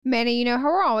Manny, you know how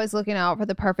we're always looking out for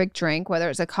the perfect drink, whether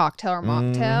it's a cocktail or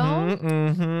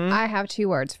mocktail? I have 2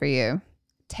 words for you.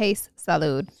 Taste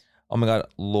salud. Oh my God,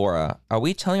 Laura, are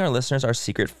we telling our listeners our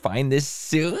secret find this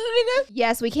soon?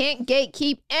 Yes, we can't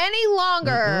gatekeep any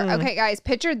longer. Okay, guys,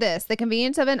 picture this. The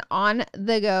convenience of an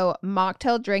on-the-go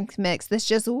mocktail drink mix that's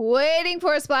just waiting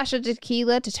for a splash of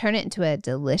tequila to turn it into a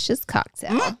delicious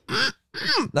cocktail.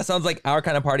 That sounds like our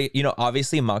kind of party. You know,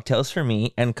 obviously mocktails for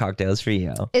me and cocktails for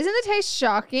you. Isn't the taste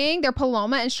shocking? Their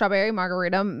Paloma and Strawberry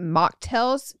Margarita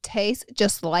mocktails taste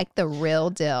just like the real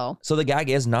deal. So the gag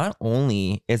is, not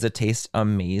only is the taste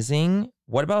amazing,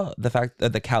 what about the fact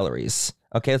that the calories?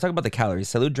 Okay, let's talk about the calories.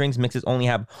 Salud drinks mixes only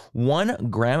have 1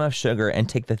 gram of sugar and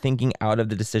take the thinking out of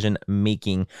the decision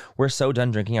making. We're so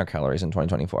done drinking our calories in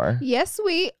 2024. Yes,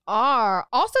 we are.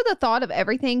 Also, the thought of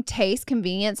everything, taste,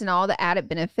 convenience, and all the added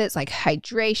benefits like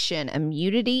hydration,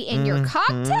 immunity in your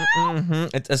cocktail.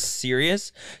 It's a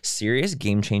serious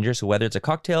game changer. So whether it's a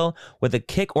cocktail with a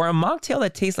kick or a mocktail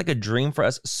that tastes like a dream for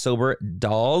us sober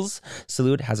dolls,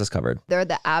 Salud has us covered. They're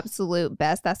the absolute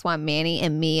best. That's why Manny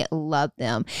and me love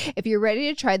them. If you're ready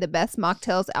to try the best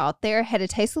mocktails out there, head to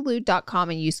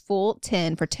tastesalud.com and use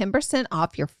full10 for 10%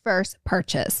 off your first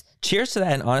purchase. Cheers to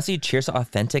that, and honestly, cheers to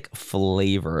authentic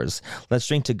flavors. Let's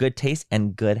drink to good taste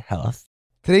and good health.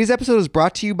 Today's episode is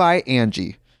brought to you by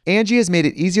Angie. Angie has made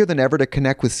it easier than ever to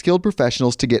connect with skilled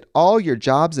professionals to get all your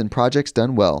jobs and projects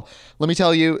done well. Let me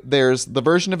tell you, there's the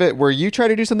version of it where you try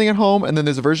to do something at home, and then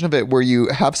there's a version of it where you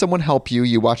have someone help you,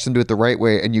 you watch them do it the right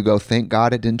way, and you go, thank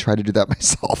God I didn't try to do that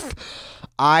myself.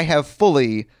 I have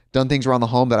fully done things around the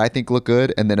home that I think look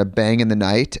good, and then a bang in the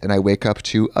night, and I wake up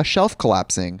to a shelf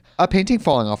collapsing, a painting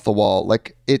falling off the wall.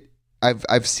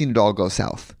 I've seen it all go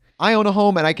south. I own a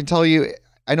home, and I can tell you,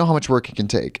 I know how much work it can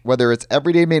take. Whether it's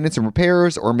everyday maintenance and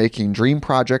repairs or making dream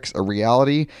projects a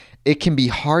reality, it can be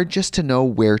hard just to know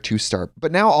where to start.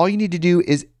 But now all you need to do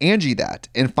is Angie that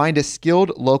and find a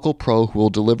skilled local pro who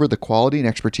will deliver the quality and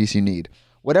expertise you need.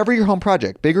 Whatever your home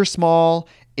project, big or small,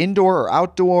 indoor or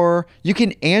outdoor, you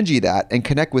can Angie that and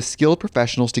connect with skilled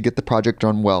professionals to get the project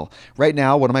done well. Right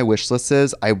now, one of my wish lists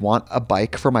is I want a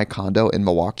bike for my condo in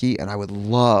Milwaukee, and I would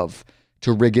love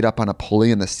to rig it up on a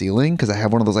pulley in the ceiling because I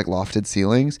have one of those like lofted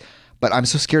ceilings, but I'm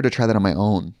so scared to try that on my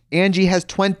own. Angie has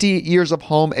 20 years of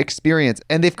home experience,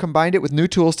 and they've combined it with new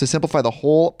tools to simplify the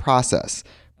whole process.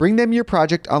 Bring them your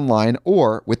project online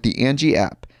or with the Angie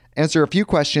app. Answer a few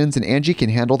questions and Angie can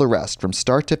handle the rest from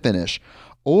start to finish,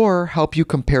 or help you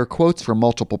compare quotes from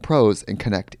multiple pros and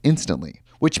connect instantly,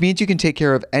 which means you can take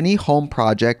care of any home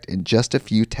project in just a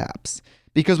few taps.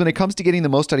 Because when it comes to getting the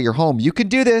most out of your home, you can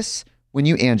do this when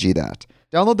you Angie that.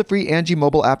 Download the free Angie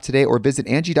mobile app today or visit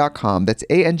Angie.com. That's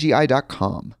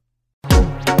ANGI.com.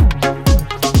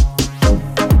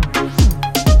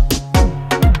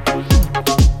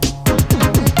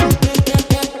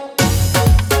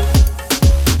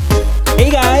 Hey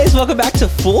guys, welcome back to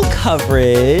Full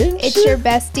Coverage. It's your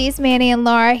besties, Manny and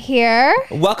Laura here.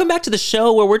 Welcome back to the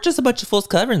show where we're just a bunch of fools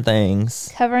covering things.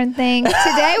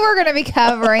 Today we're going to be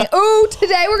covering,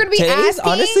 Today's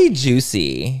honestly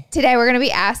juicy. Today we're going to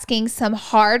be asking some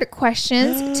hard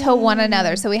questions to one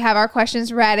another. So we have our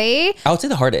questions ready. I would say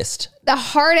the hardest. The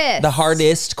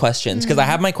hardest questions, because I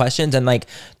have my questions and like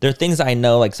there are things I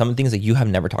know, like some things that you have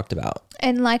never talked about.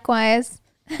 And likewise.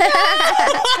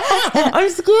 I'm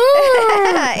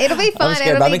scared. It'll be fun.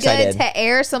 It'll be good to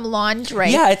air some laundry.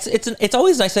 Yeah, it's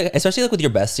always nice, especially like with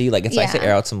your bestie. Like it's nice to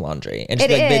air out some laundry and just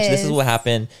be like, bitch, this is what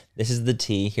happened. This is the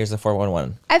tea. Here's the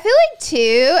 411. I feel like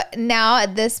too now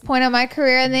at this point of my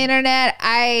career in the internet,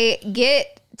 I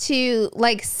get to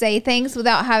like say things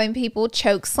without having people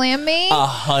choke slam me.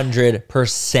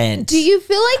 100%. Do you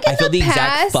feel like I feel the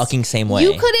exact fucking same way?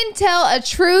 You couldn't tell a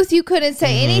truth. You couldn't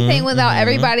say anything without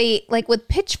everybody like with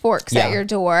pitchforks at your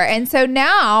door. And so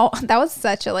now that was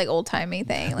such a like old timey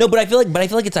thing. Like, no, but I feel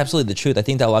like it's absolutely the truth. I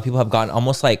think that a lot of people have gotten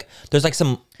almost like there's like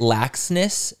some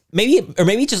laxness,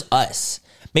 maybe just us.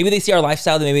 Maybe they see our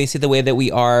lifestyle, maybe they see the way that we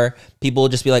are. People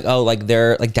just be like, oh, like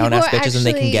they're like down ass bitches and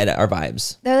they can get our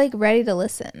vibes. They're like ready to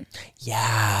listen.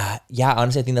 Yeah.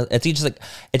 Honestly, I think that it's just like,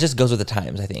 it just goes with the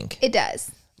times, I think. It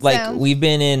does. Like we've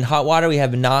been in hot water, we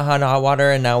have not hot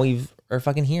water, and now we're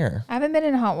fucking here. I haven't been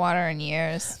in hot water in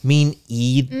years. Me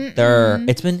either.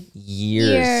 It's been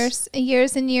years.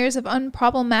 Years and years of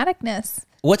unproblematicness.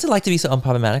 What's it like to be so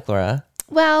unproblematic, Laura?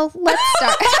 Well, let's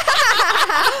start.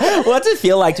 What's it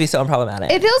feel like to be so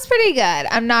unproblematic? It feels pretty good.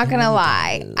 I'm not going to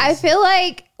lie. I feel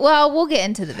like, well, we'll get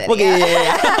into the video.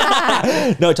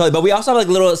 Yeah. No, totally. But we also have like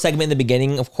a little segment in the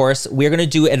beginning, of course. We're going to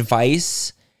do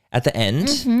advice at the end.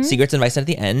 Secrets and advice at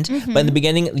the end. But in the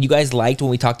beginning, you guys liked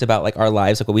when we talked about like our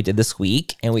lives, like what we did this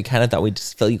week. And we kind of thought we'd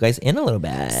just fill you guys in a little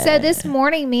bit. So this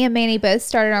morning, me and Manny both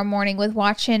started our morning with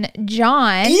watching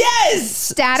John. Yes!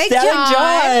 Static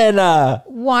John!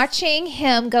 Watching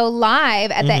him go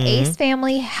live at the Ace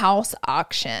Family house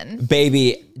auction.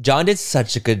 Baby, John did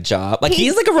such a good job. Like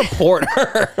he's like a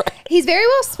reporter. He's very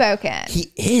well spoken.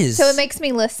 He is. So it makes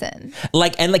me listen.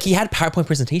 Like, and like he had PowerPoint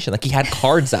presentation. Like he had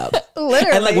cards up.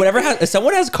 Literally. And like whenever if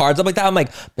someone has cards up like that, I'm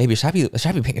like, baby, should I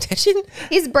be paying attention?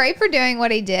 He's brave for doing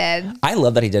what he did. I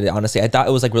love that he did it, honestly. I thought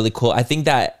it was like really cool. I think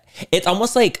that it's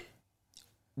almost like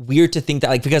weird to think that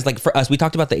like, because like for us, we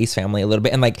talked about the Ace Family a little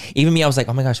bit, and like even me, I was like,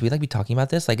 oh my gosh, should we like be talking about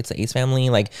this? Like it's the Ace Family,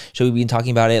 like should we be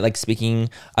talking about it, like speaking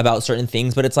about certain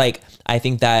things? But it's like, I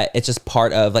think that it's just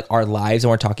part of like our lives, and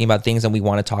we're talking about things and we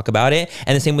want to talk about it.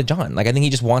 And the same with John. Like I think he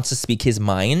just wants to speak his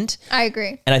mind. I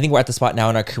agree. And I think we're at the spot now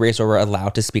in our careers where we're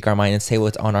allowed to speak our mind and say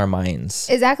what's on our minds.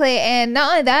 Exactly. And not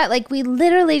only that, like we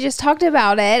literally just talked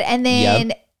about it, and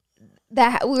then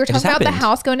that we were talking about the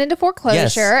house going into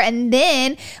foreclosure, and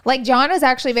then like John was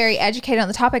actually very educated on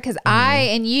the topic, because I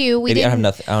and you I don't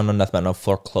know nothing about no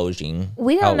foreclosing.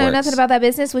 We don't know nothing about that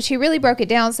business, which he really broke it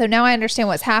down. So now I understand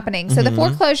what's happening. So the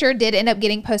foreclosure did end up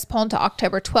getting postponed to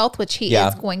October 12th, which he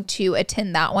is going to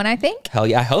attend that one, I think. Hell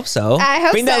yeah, I hope so. I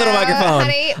hope bring that little microphone,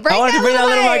 honey. I want to bring that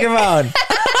little microphone.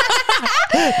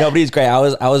 No, but he's great. I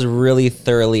was really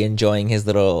thoroughly enjoying his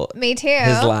little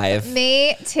his live.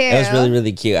 Me too. It was really,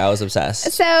 really cute. I was obsessed.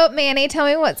 So Manny, tell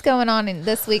me what's going on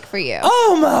this week for you.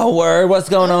 Oh my word, what's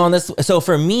going on this? So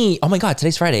for me, oh my God,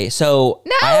 today's Friday. So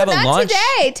no, I have a not launch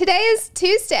today. Today is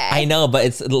Tuesday. I know, but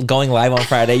it's going live on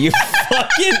Friday. You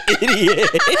fucking idiot.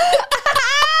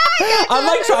 I'm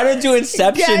like trying to do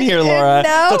Inception here, Laura.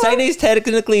 No. So today's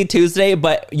technically Tuesday,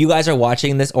 but you guys are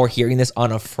watching this or hearing this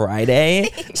on a Friday.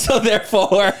 So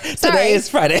therefore, today is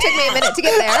Friday. It took me a minute to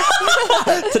get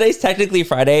there. Today's technically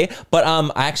Friday, but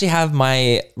I actually have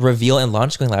my reveal and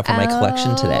launch going live for my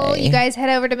collection today. You guys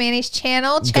head over to Manny's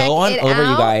channel. Check Go on it over,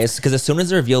 out. you guys, because as soon as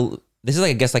the reveal, this is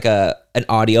like I guess like an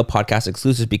audio podcast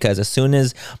exclusive, because as soon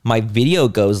as my video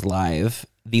goes live,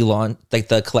 the launch, like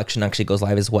the collection actually goes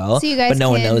live as well. So you guys but no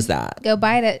one knows that. Go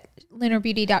buy it at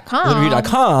lunarbeauty.com.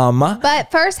 Lunarbeauty.com.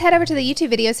 But first, head over to the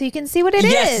YouTube video so you can see what it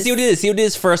is. Yes, see what it is. See what it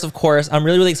is first, of course. I'm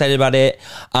really, really excited about it.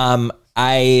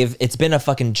 It's been a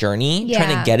fucking journey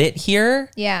trying to get it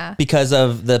here. Yeah. Because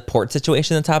of the port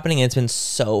situation that's happening. It's been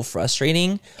so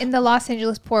frustrating. In the Los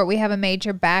Angeles port, we have a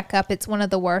major backup. It's one of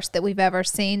the worst that we've ever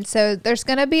seen. So there's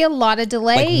going to be a lot of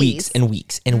delays. Like weeks and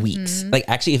weeks and weeks. Like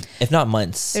actually, if not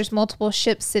months. There's multiple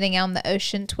ships sitting out in the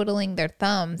ocean twiddling their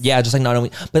thumbs. Yeah, just like not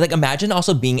only, but like imagine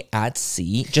also being at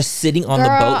sea, just sitting on the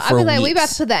boat for I'd be like, weeks. we about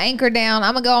to put the anchor down.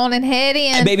 I'm going to go on and head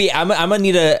in. Baby, I'm gonna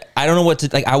need I don't know what to,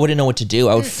 like, I wouldn't know what to do.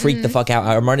 I would freak the fuck out.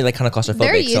 I'm already like kind of claustrophobic,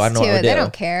 They're used so I don't know to what to it. do. They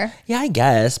don't care. Yeah, I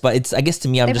guess, but I guess to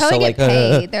me, I'm They just so probably like, get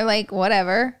paid. They're like,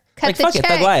 whatever. Cut like, the fuck check. it,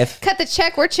 thug life. Cut the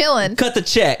check. We're chilling. Cut the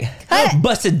check. Cut it.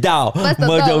 Bust it down. Bust the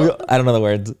dough. I don't know the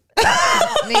words.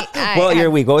 Your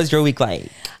week. What was your week like?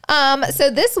 So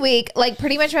this week, like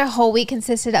pretty much my whole week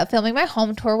consisted of filming my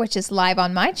home tour, which is live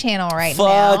on my channel now.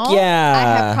 Fuck yeah. I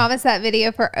have promised that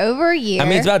video for over a year. I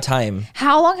mean, it's about time.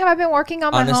 How long have I been working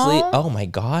on Honestly, my home? oh my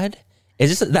God.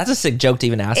 That's a sick joke to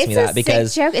even ask me that,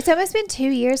 because sick joke. It's almost been 2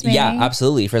 years, man. yeah,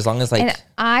 absolutely. For as long as like, and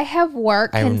I have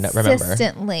worked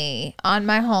consistently on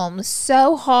my home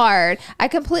so hard. I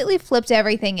completely flipped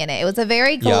everything in it. It was a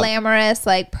very glamorous,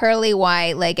 like pearly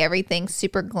white, like everything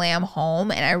super glam home.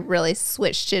 And I really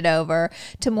switched it over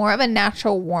to more of a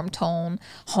natural warm tone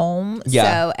home. Yeah.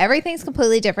 So everything's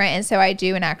completely different. And so I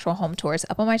do an actual home tour. It's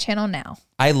up on my channel now.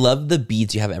 I love the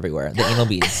beads you have everywhere. The anal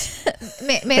beads.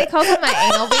 Manny calls them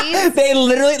my anal beads. They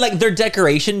literally, like, they're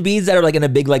decoration beads that are like in a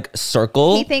big like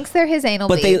circle. He thinks they're his anal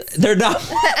but beads. they're not.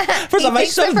 First off, I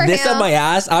shove this up my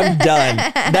ass, I'm done.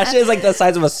 That shit is like the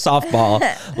size of a softball.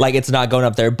 Like it's not going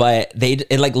up there, but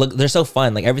look, they're so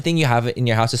fun. Like everything you have in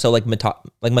your house is so like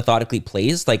methodically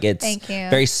placed. Like it's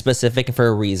very specific for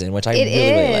a reason, which I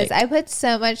really like. I put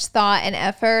so much thought and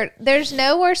effort. There's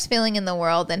no worse feeling in the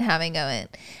world than having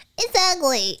it's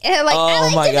ugly. And like,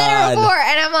 I liked it better before.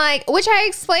 And I'm like, which I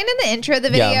explained in the intro of the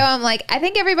video. I'm like, I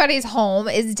think everybody's home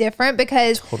is different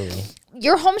because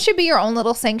your home should be your own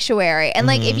little sanctuary. And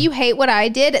like, if you hate what I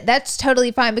did, that's totally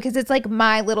fine because it's like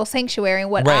my little sanctuary and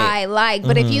what I like.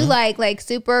 But if you like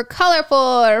super colorful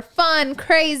or fun,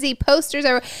 crazy posters,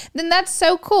 then that's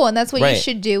so cool. And that's what you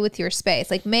should do with your space.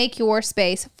 Like make your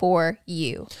space for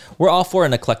you. We're all for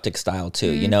an eclectic style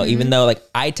too, you know, even though like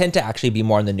I tend to actually be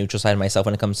more on the neutral side of myself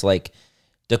when it comes to like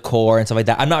decor and stuff like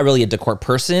that. I'm not really a decor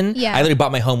person. Yeah. I literally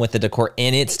bought my home with the decor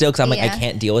in it still because I'm like, I Yeah.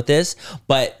 can't deal with this.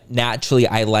 But naturally,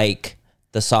 I like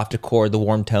the soft decor, the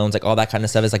warm tones, like all that kind of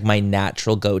stuff is like my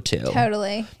natural go-to.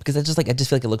 Totally. Because I just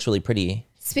feel like it looks really pretty.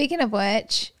 Speaking of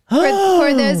which,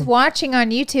 for those watching on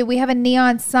YouTube, we have a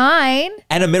neon sign.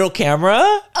 And a middle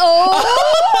camera.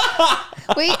 Oh.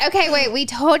 We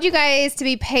told you guys to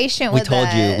be patient with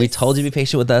us. We told you to be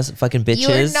patient with us, fucking bitches. You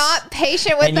were not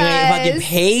patient with And us. you ain't fucking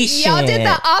patient. Y'all did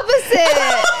the opposite.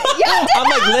 Y'all did I'm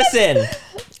like,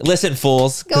 listen,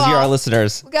 fools, because you're our off.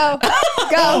 listeners. Go.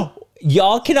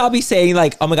 Y'all cannot be saying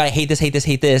like, oh my God, I hate this,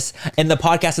 in the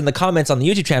podcast, in the comments on the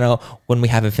YouTube channel when we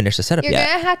haven't finished the setup You're yet.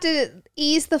 gonna have to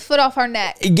ease the foot off our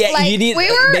neck. Yeah, Like, you need, we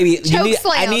were baby. choke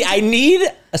slammed. I need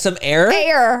some air.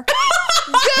 Air.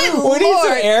 Good We need some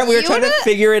Lord. air. We were You trying to would've-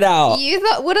 figure it out. You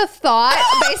would have thought,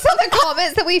 based on the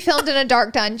comments, that we filmed in a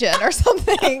dark dungeon or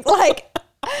something. Like,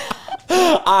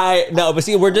 I know, but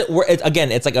see,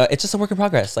 it's just a work in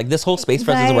progress. Like this whole space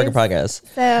for us is a work in Guys, progress.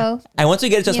 so And once we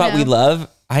get to a you spot we know. love,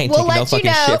 I ain't we'll taking no let you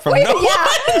fucking know. shit from no one.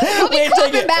 We'll be ain't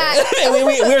clapping taking- back.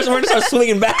 We're gonna start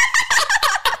swinging back.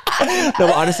 No,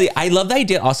 but honestly, I love the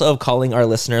idea also of calling our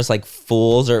listeners like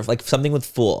fools or like something with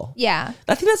fool. Yeah,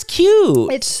 I think that's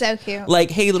cute. it's so cute.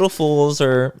 Like, hey, little fools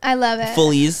or I love it.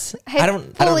 fullies. Hey, I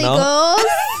don't fully know. girls,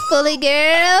 fully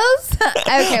girls.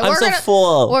 Okay, I'm so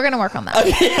full. We're gonna work on that.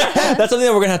 That's something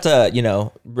that we're gonna have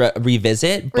to,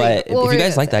 revisit. But we'll if you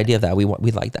guys like revisit. the idea of that, we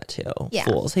like that too. Yeah.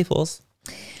 Fools, hey fools,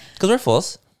 because we're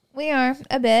fools. We are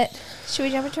a bit. Should we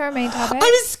jump into our main topic?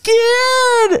 I'm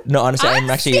scared. No, honestly, I'm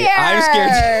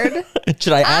scared.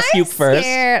 Should I ask you first?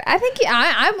 Scared. I think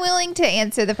I'm willing to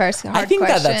answer the first hard I think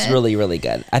question. that's really, really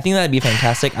good. I think that'd be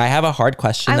fantastic. I have a hard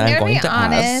question that I'm going be to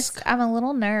honest. ask. I'm a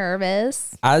little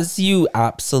nervous. As you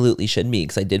absolutely should be,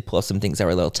 because I did pull up some things that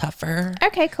were a little tougher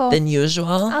Okay, cool. than usual.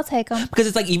 I'll take them. Because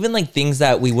it's like even like things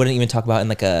that we wouldn't even talk about in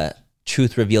like a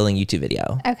truth revealing YouTube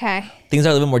video. Okay. Things that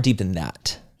are a little bit more deep than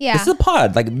that. Yeah. This is a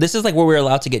pod. Like this is like where we're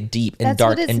allowed to get deep and That's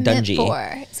dark what it's and meant dungy.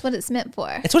 for. It's what it's meant for.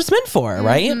 It's what it's meant for,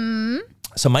 right? Mm-hmm.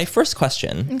 So my first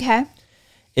question Okay.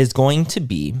 is going to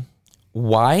be,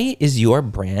 why is your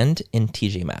brand in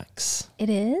TJ Maxx? It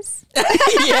is.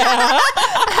 Yeah.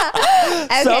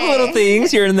 Some Okay. little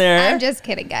things here and there. I'm just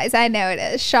kidding, guys. I know it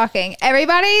is shocking.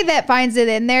 Everybody that finds it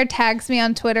in there tags me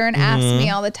on Twitter and asks me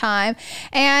all the time.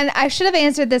 And I should have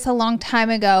answered this a long time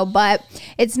ago, but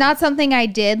it's not something I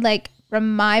did like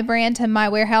from my brand to my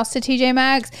warehouse to TJ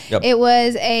Maxx. Yep. It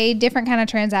was a different kind of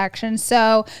transaction.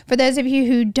 So for those of you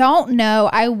who don't know,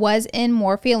 I was in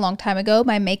Morphe a long time ago.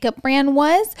 My makeup brand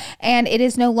was, and it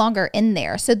is no longer in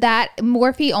there. So that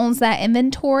Morphe owns that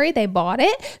inventory. They bought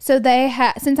it. So they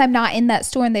since I'm not in that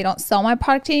store and they don't sell my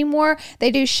product anymore,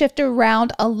 they do shift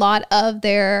around a lot of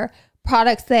their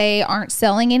products they aren't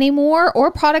selling anymore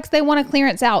or products they want to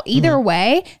clearance out. Either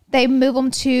way, they move them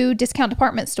to discount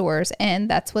department stores. And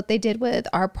that's what they did with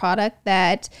our product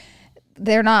that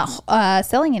they're not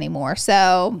selling anymore.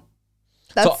 So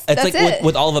that's it's like it.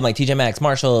 with all of them, like TJ Maxx,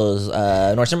 Marshalls,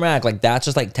 Nordstrom Rack, like that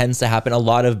just like tends to happen. A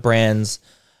lot of brands,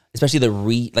 especially the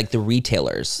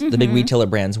retailers, the big retailer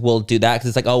brands will do that because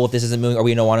it's like, oh, well, if this isn't moving or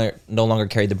we no longer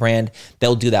carry the brand,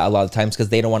 they'll do that a lot of times because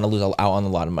they don't want to lose out on a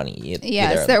lot of money. Yeah,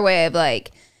 either. it's their way of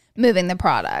like moving the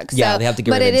product. Yeah, So, they have to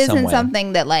get but rid of it it in some isn't way.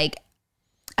 something that like,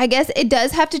 I guess it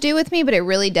does have to do with me, but it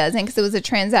really doesn't because it was a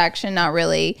transaction, not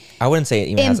really. I wouldn't say it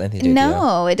even has anything to do with you.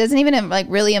 No, it doesn't even like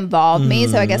really involve me.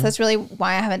 So I guess that's really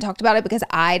why I haven't talked about it because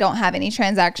I don't have any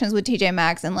transactions with TJ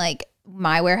Maxx and like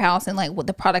my warehouse and like what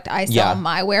the product I sell Yeah. on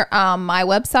my my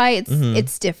website.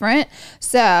 It's different.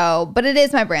 So, but it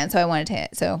is my brand. So I wanted to.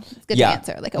 So it's good to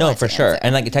answer. Like I no, wanted for to sure. answer.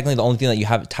 And like technically, the only thing that you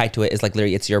have tied to it is like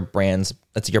literally it's your brand's,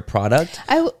 that's your product.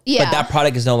 Yeah. But that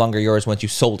product is no longer yours once you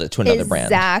sold it to another brand.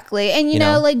 Exactly. And you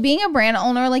know, like being a brand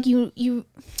owner, like you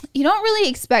don't really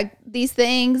expect these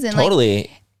things and Totally.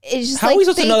 like it's just How like are we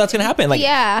supposed to know that's gonna happen? Like,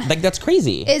 yeah. like that's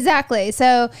crazy. Exactly.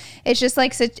 So it's just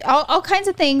like all kinds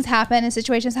of things happen and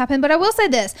situations happen. But I will say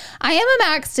this: I am a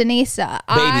Maxxinista.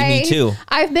 Baby, me too.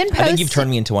 I've been posting. I think you've turned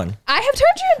me into one. I have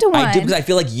turned you into one. I do because I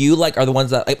feel like you like are the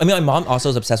ones that like, I mean, my mom also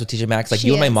is obsessed with TJ Maxx. Like She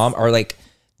you and my is. mom are like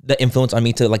the influence on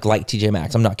me to like TJ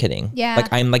Maxx. I'm not kidding. Yeah.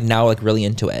 Like I'm like now like really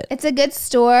into it. It's a good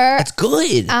store. It's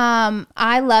good.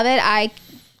 I love it. I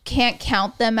can't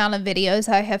count the amount of videos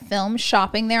I have filmed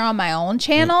shopping there on my own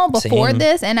channel before Same.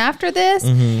 this and after this.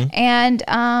 And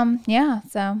yeah,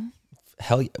 so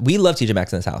Hell, we love TJ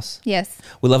Maxx in this house. yes.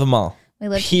 We love them all. We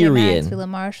love TJ Period. Maxx, we love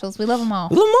Marshalls. We love them all.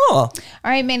 We love them all. All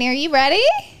right, Manny, are you ready?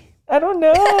 I don't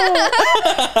know.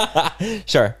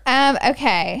 Sure.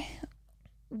 Okay.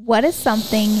 What is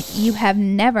something you have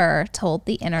never told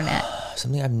the internet?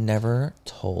 Something I've never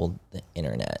told the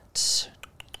internet.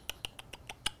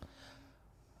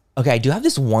 Okay, I do have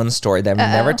this one story that I've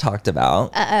never talked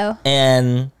about.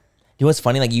 And you know what's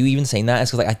funny? Like you even saying that is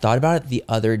because like I thought about it the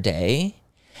other day,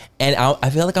 and I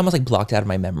feel like I almost like blocked out of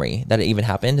my memory that it even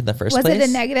happened in the first place. Was it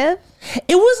a negative?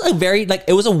 It was a very like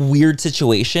it was a weird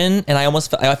situation, and I almost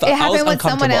felt I was with uncomfortable.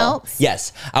 someone else?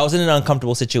 Yes, I was in an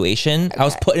uncomfortable situation. I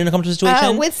was put in an uncomfortable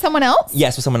situation With someone else?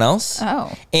 Yes, with someone else.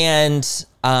 Oh. And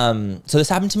so this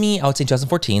happened to me. I would say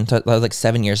 2014. So that was like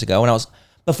 7 years ago, and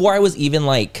before I was even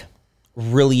like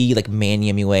really like man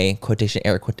MUA quotation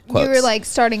air quotes. You were like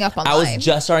starting up online. I was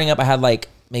just starting up. I had like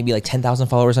maybe like 10,000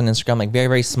 followers on Instagram, like very,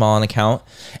 very small an account.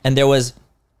 And there was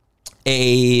how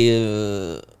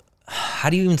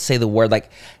do you even say the word? Like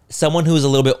someone who was a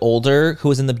little bit older, who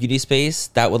was in the beauty space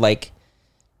that would like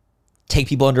take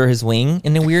people under his wing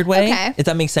in a weird way. Okay. If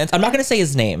that makes sense. I'm not going to say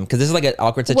his name because this is like an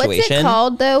awkward situation. What's it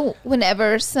called though?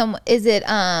 Whenever is it,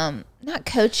 not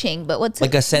coaching, but what's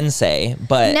like a sensei,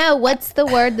 but no, what's the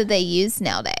word that they use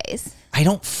nowadays? I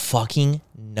don't fucking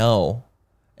know.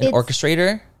 An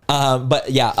orchestrator? But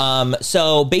yeah,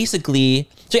 so basically,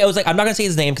 I was like, I'm not gonna say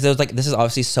his name because it was like, this is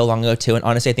obviously so long ago too. And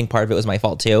honestly, I think part of it was my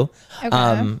fault too. Okay.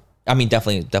 I mean,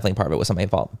 definitely part of it was my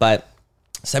fault. But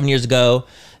 7 years ago,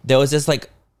 there was this like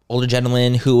older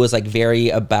gentleman who was like very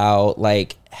about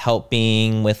like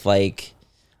helping with like,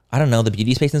 I don't know, the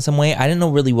beauty space in some way. I didn't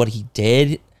know really what he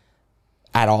did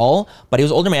at all, but he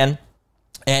was an older man.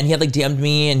 And he had like DM'd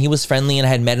me and he was friendly and I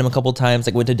had met him a couple times,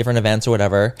 like went to different events or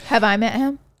whatever. Have I met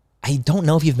him? I don't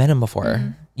know if you've met him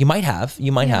before. You might have.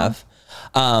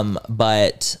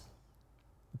 But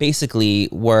basically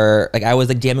I was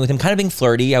like DMing with him, kind of being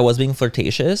flirty. I was being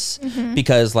flirtatious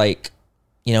because like,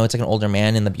 you know, it's like an older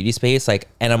man in the beauty space, like,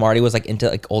 and I'm already was like into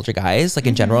like older guys, like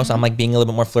in general. So I'm like being a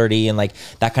little bit more flirty and like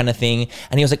that kind of thing.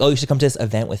 And he was like, oh, you should come to this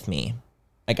event with me.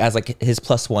 Like as like his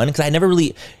 +1. Cause I never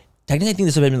really, technically I think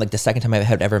this would have been like the second time I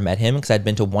had ever met him. Cause I'd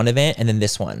been to one event and then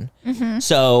this one.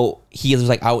 So he was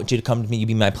like, I want you to come to me, you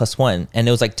be my +1. And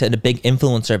it was like to a big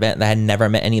influencer event that I had never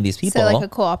met any of these people. So like a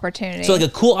cool opportunity.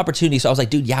 So I was like,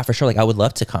 dude, yeah, for sure. Like I would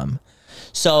love to come.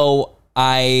 So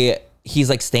he's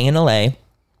like staying in LA.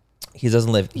 He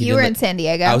doesn't live. You were in San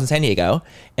Diego. I was in San Diego.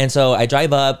 And so I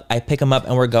drive up, I pick him up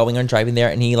and we're going on driving there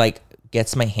and he like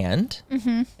gets my hand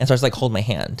and starts like hold my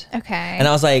hand. Okay. And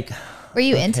I was like, were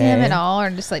you into him at all or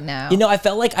just like no? You know, I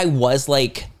felt like I was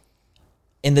like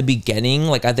in the beginning,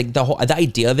 like I think the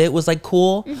idea of it was like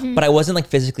cool, but I wasn't like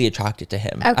physically attracted to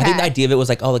him. I think the idea of it was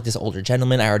like, oh, like this older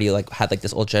gentleman. I already like had like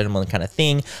this old gentleman kind of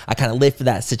thing. I kind of lived for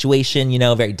that situation, you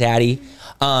know, very daddy.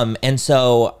 And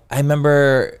so I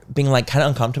remember being like kind of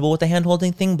uncomfortable with the hand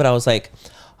holding thing, but I was like,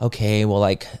 okay, well,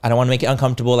 like, I don't want to make it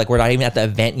uncomfortable. Like, we're not even at the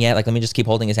event yet. Like, let me just keep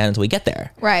holding his hand until we get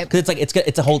there. Right. Because it's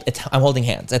like, I'm holding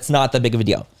hands. It's not that big of a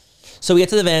deal. So we get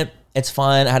to the event. It's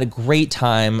fun. I had a great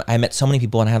time. I met so many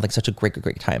people and I had like such a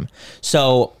great time.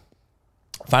 So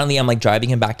finally, I'm like driving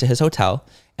him back to his hotel.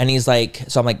 And he's like,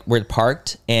 so I'm like, we're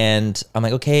parked. And I'm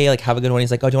like, okay, like, have a good one.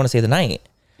 He's like, oh, do you want to stay the night?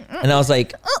 And I was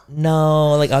like,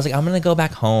 no. Like, I was like, I'm going to go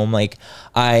back home. Like,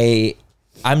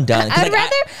 I'm done. I'd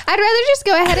rather just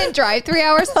go ahead and drive 3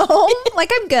 hours home.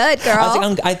 Like I'm good, girl. I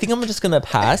was like, I think I'm just gonna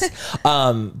pass.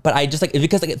 But I just like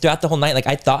because like throughout the whole night, like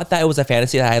I thought that it was a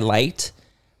fantasy that I liked,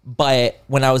 but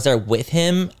when I was there with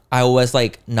him, I was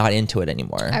like not into it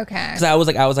anymore. Okay. Because I was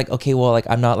like, okay, well, like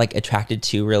I'm not like attracted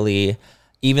to really.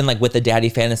 Even like with the daddy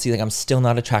fantasy, like I'm still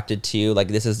not attracted to. Like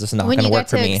this is just not going to work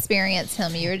for me. When you got to experience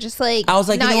him, you were just like, I was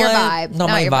like, not you know your what? vibe. Not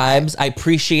my vibes. I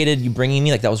appreciated you bringing me.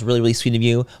 Like that was really, really sweet of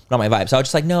you. Not my vibe. So I was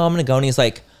just like, no, I'm going to go. And he's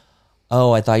like,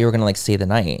 oh, I thought you were going to like stay the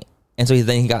night. And so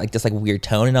then he got like this like weird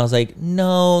tone. And I was like,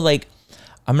 no, like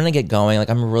I'm going to get going. Like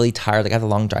I'm really tired. Like I have a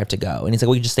long drive to go. And he's like,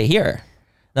 well, you just stay here.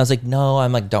 And I was like, no,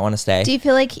 I'm like, don't want to stay. Do you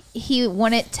feel like he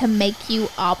wanted to make you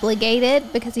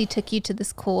obligated because he took you to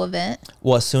this cool event?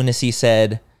 Well, as soon as he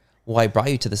said, well, I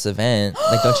brought you to this event.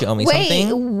 Like, don't you owe me something?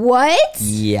 Wait, what?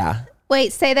 Yeah.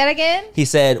 Wait, say that again? He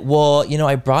said, well, you know,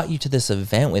 I brought you to this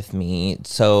event with me.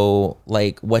 So,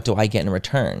 like, what do I get in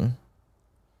return?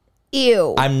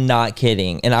 Ew. I'm not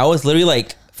kidding. And I was literally,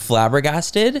 like,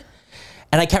 flabbergasted.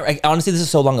 And I can't, honestly, this is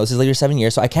so long ago. This is later 7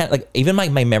 years. So I can't, like, even my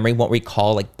memory won't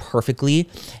recall, like, perfectly.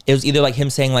 It was either, like, him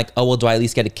saying, like, oh, well, do I at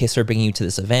least get a kiss for bringing you to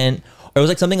this event? Or it was,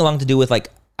 like, something along to do with, like,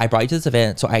 I brought you to this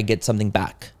event, so I get something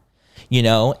back. You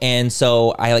know? And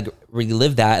so I, like,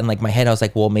 relived that. And, like, my head, I was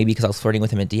like, well, maybe because I was flirting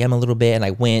with him in DM a little bit and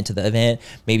I went to the event.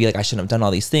 Maybe, like, I shouldn't have done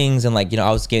all these things. And, like, you know,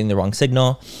 I was getting the wrong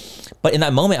signal. But in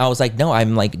that moment, I was like, no,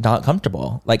 I'm, like, not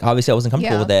comfortable. Like, obviously, I wasn't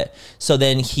comfortable with it. So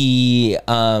then he,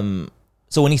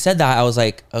 so when he said that, I was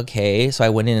like, okay. So I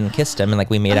went in and kissed him and like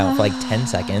we made out for like 10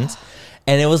 seconds.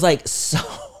 And it was like so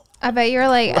I bet you're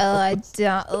like, oh, I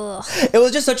don't. Ugh. It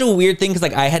was just such a weird thing because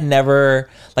like I had never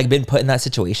like been put in that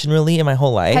situation really in my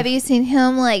whole life. Have you seen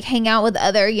him like hang out with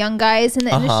other young guys in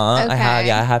the industry?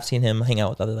 I have seen him hang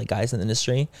out with other like guys in the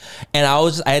industry, and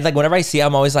I had like whenever I see him,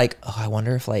 I'm always like, oh, I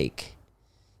wonder if like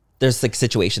there's like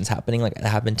situations happening like that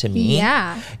happened to me.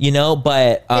 Yeah, you know,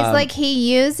 but it's like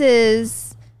he uses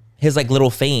his like little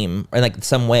fame or like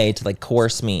some way to like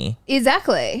coerce me.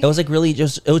 Exactly. It was like really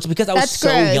just it was because I was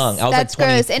so young. I was That's like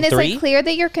 23. gross. And it's like clear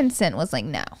that your consent was like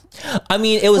no. I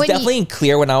mean, it was definitely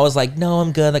clear when I was like, no,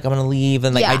 I'm good. Like I'm gonna leave,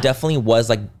 and like I definitely was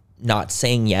like not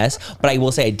saying yes, but I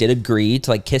will say I did agree to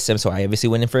like kiss him. So I obviously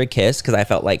went in for a kiss because I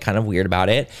felt like kind of weird about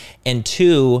it. And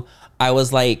two, I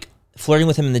was like flirting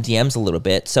with him in the DMs a little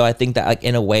bit. So I think that like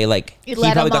in a way like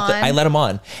I let him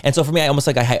on. And so for me, I almost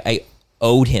like I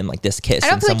owed him like this kiss. I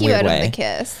don't in feel some like you weird owed way. him the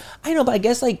kiss. I know, but I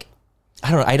guess like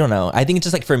I don't know. I think it's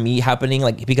just like for me happening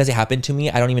like because it happened to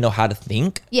me, I don't even know how to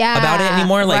think about it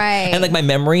anymore. Like and like my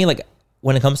memory like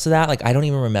when it comes to that, like I don't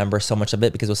even remember so much of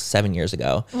it because it was 7 years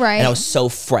ago. Right. And I was so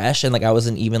fresh and like I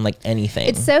wasn't even like anything.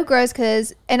 It's so gross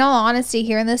because in all honesty,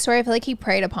 hearing this story, I feel like he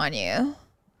preyed upon you.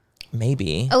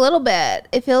 Maybe. A little bit.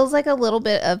 It feels like a little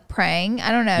bit of praying.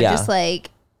 I don't know. Yeah. Just like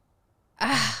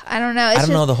I don't know. I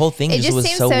don't know. The whole thing just was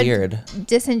seems so weird.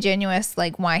 Disingenuous,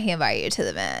 like why he invited you to the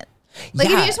event. Like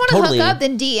if you just want to totally. hook up,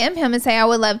 then DM him and say, I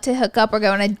would love to hook up or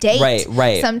go on a date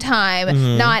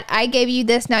sometime. Not, I gave you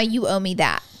this, now you owe me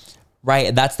that.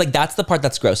 Right. That's the part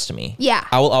that's gross to me. Yeah.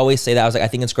 I will always say that. I was like, I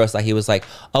think it's gross that he was like,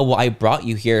 oh, well, I brought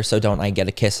you here, so don't I get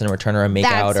a kiss in return or a make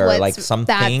out or like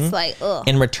something? That's like, ugh.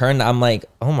 In return, I'm like,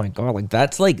 oh my God, like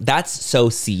that's so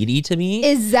seedy to me.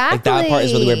 Exactly. Like that part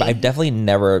is really weird, but I've definitely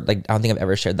never, like, I don't think I've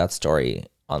ever shared that story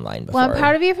online before. Well, I'm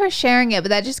proud of you for sharing it, but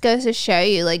that just goes to show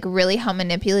you like really how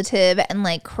manipulative and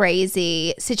like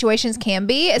crazy situations can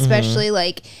be, especially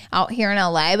like out here in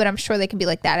LA, but I'm sure they can be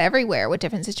like that everywhere with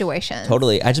different situations.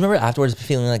 Totally. I just remember afterwards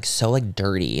feeling like so like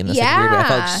dirty in this like weird way. I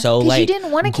felt so like you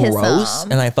didn't want to kiss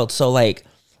them. And I felt so like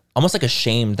almost like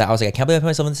ashamed that I was like, I can't believe I put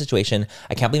myself in this situation.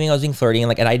 I can't believe I was being flirty and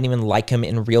like, and I didn't even like him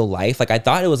in real life. Like I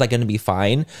thought it was like going to be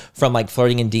fine from like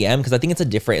flirting in DM because I think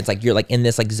it's like you're like in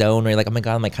this like zone where you're like, oh my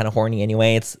God, I'm like kind of horny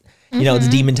anyway. It's you know, it's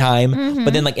demon time.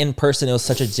 But then like in person, it was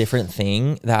such a different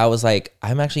thing that I was like,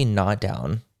 I'm actually not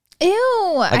down.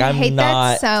 Ew, Like I'm hate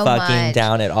not that so fucking much.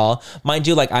 down at all. Mind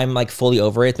you, like I'm like fully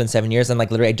over it. It's been 7 years and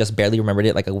like literally I just barely remembered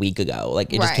it like a week ago.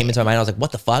 Like it just came into my mind. I was like,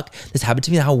 what the fuck? This happened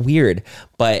to me? How weird.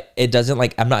 But it doesn't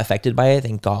like, I'm not affected by it,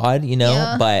 thank God, you know?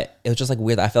 Yeah. But it was just like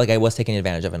weird. I feel like I was taken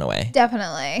advantage of in a way.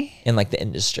 Definitely. In like the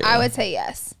industry. I would say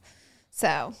yes.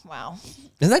 So, wow.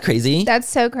 Isn't that crazy? That's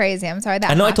so crazy. I'm sorry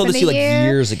that I know I told this to you like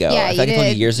years ago. Yeah, I feel like I told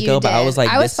you years ago, but I was like,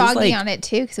 I was this is foggy like, on it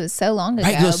too because it was so long ago.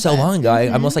 right, it was so long ago. I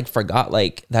almost like forgot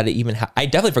like that it even I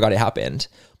definitely forgot it happened.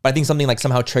 But I think something like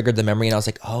somehow triggered the memory and I was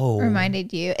like, oh.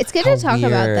 Reminded you. It's good to talk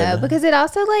about though because it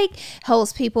also like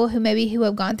helps people who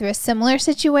have gone through a similar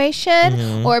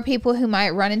situation or people who might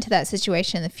run into that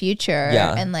situation in the future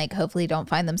and like hopefully don't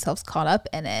find themselves caught up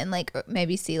in it and like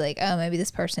maybe see like, oh, maybe this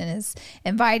person is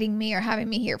inviting me or having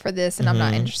me here for this and I'm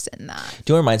not interested in that.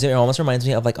 Do you know what it almost reminds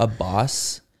me of like a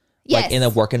boss? Like in a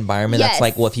work environment that's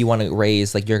like, well, if you want to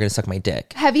raise, like you're going to suck my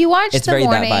dick. Have you watched It's the very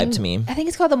morning, that vibe to me. I think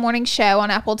it's called The Morning Show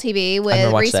on Apple TV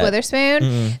with Reese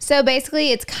Witherspoon. So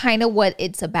basically it's kind of what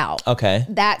it's about. Okay.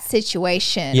 That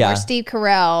situation where Steve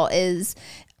Carell is,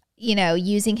 you know,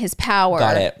 using his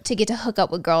power to get to hook up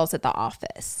with girls at the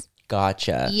office.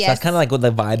 Gotcha. Yes. So that's kind of like what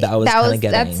the vibe that I was kind of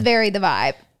getting. That's very the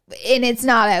vibe. And it's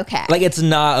not okay. Like it's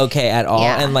not okay at all.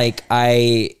 Yeah. And like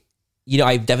I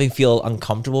definitely feel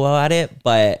uncomfortable about it,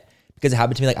 but because it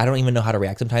happened to me, like I don't even know how to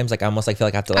react sometimes. Like I almost like feel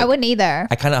like I have to like, I wouldn't either.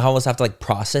 I kind of almost have to like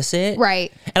process it.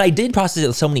 Right. And I did process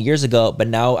it so many years ago, but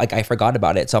now like I forgot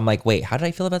about it. So I'm like, wait, how did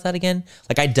I feel about that again?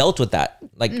 Like I dealt with that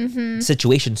like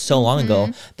situation so long ago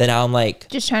that now I'm like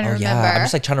just trying to remember. Yeah, I'm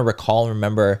just like trying to recall and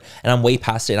remember, and I'm way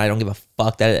past it and I don't give a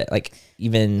fuck that it, like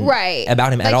even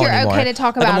about him like at all you're anymore. Okay to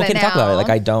talk like, about I'm okay it to talk now. about it. Like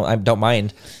I don't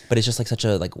mind. But it's just like such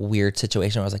a like weird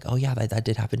situation where I was like, oh yeah, that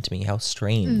did happen to me. How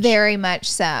strange. Very much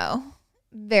so.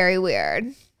 Very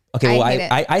weird. Okay,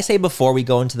 well, I say before we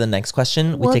go into the next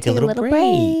question, we'll take a little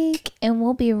break. And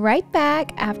we'll be right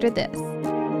back after this.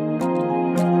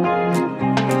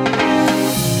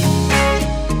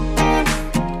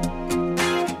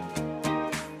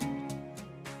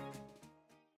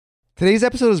 Today's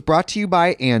episode is brought to you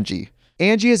by Angie.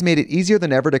 Angie has made it easier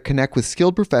than ever to connect with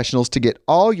skilled professionals to get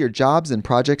all your jobs and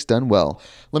projects done well.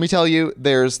 Let me tell you,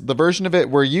 there's the version of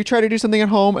it where you try to do something at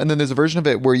home, and then there's a version of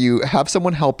it where you have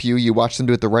someone help you, you watch them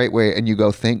do it the right way, and you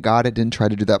go, thank God I didn't try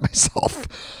to do that myself.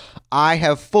 I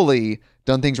have fully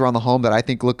done things around the home that I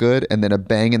think look good, and then a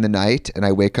bang in the night, and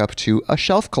I wake up to a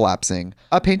shelf collapsing,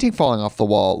 a painting falling off the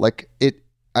wall.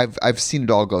 I've seen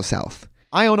it all go south.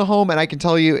 I own a home, and I can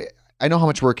tell you, I know how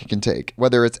much work it can take.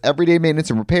 Whether it's everyday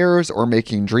maintenance and repairs or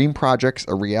making dream projects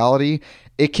a reality,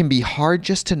 it can be hard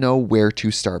just to know where to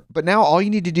start. But now all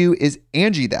you need to do is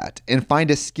Angie that and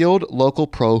find a skilled local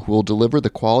pro who will deliver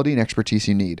the quality and expertise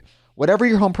you need. Whatever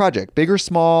your home project, big or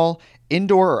small,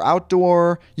 indoor or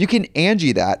outdoor, you can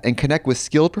Angie that and connect with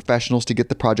skilled professionals to get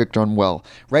the project done well.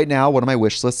 Right now, one of my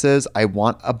wish lists is I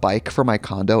want a bike for my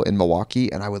condo in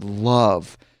Milwaukee, and I would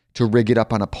love to rig it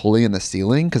up on a pulley in the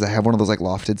ceiling because I have one of those like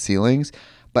lofted ceilings,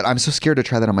 but I'm so scared to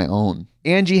try that on my own.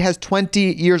 Angie has 20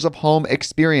 years of home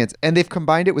experience, and they've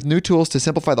combined it with new tools to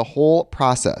simplify the whole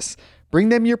process. Bring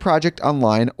them your project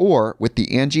online or with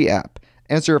the Angie app.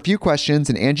 Answer a few questions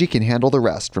and Angie can handle the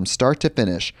rest from start to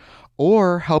finish,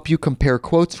 or help you compare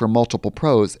quotes from multiple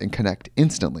pros and connect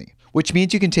instantly, which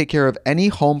means you can take care of any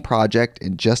home project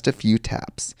in just a few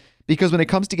taps. Because when it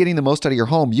comes to getting the most out of your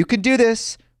home, you can do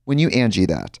this when you Angie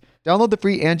that. Download the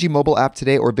free Angie mobile app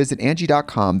today or visit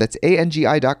Angie.com. That's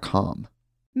ANGI.com.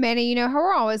 Manny, you know how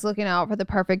we're always looking out for the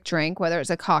perfect drink, whether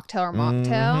it's a cocktail or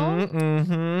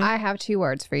mocktail? I have 2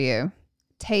 words for you.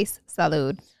 Taste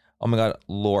salud. Oh my God,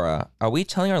 Laura, are we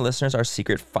telling our listeners our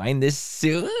secret find this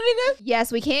soon?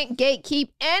 Yes, we can't gatekeep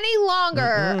any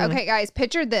longer. Okay, guys,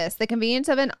 picture this. The convenience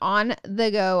of an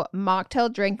on-the-go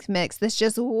mocktail drink mix that's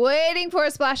just waiting for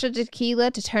a splash of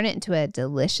tequila to turn it into a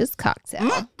delicious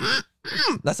cocktail.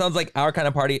 That sounds like our kind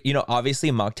of party. You know,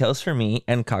 obviously mocktails for me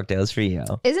and cocktails for you.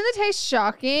 Isn't the taste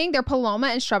shocking? Their Paloma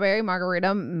and strawberry margarita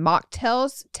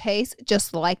mocktails taste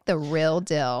just like the real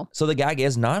deal. So the gag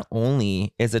is not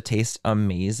only is the taste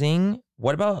amazing,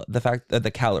 what about the fact that the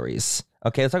calories?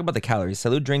 Okay, let's talk about the calories.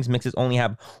 Salud Drinks mixes only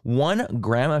have 1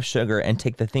 gram of sugar and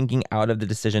take the thinking out of the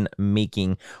decision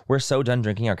making. We're so done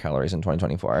drinking our calories in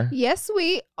 2024. Yes,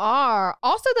 we are.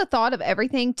 Also, the thought of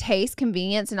everything, taste,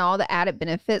 convenience, and all the added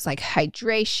benefits like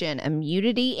hydration,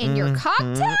 immunity in your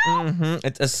cocktail.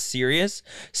 It's a serious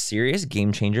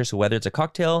game changer. So whether it's a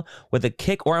cocktail with a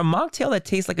kick or a mocktail that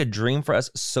tastes like a dream for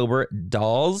us sober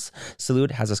dolls,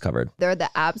 Salud has us covered. They're the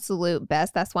absolute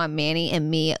best. That's why Manny and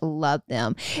me love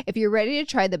them. If you're ready to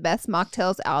try the best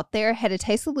mocktails out there, head to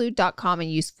tastesalud.com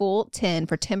and use full10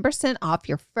 for 10% off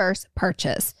your first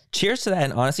purchase. Cheers to that,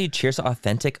 and honestly, cheers to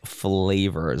authentic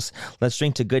flavors. Let's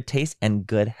drink to good taste and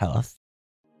good health.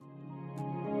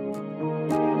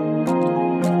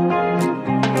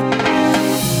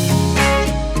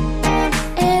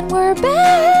 And we're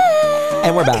back.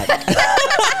 And we're back.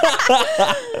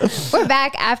 We're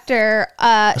back after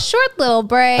a short little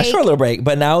break.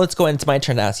 But now let's go into my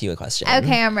turn to ask you a question.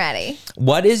 Okay, I'm ready.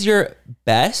 What is your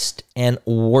best and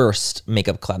worst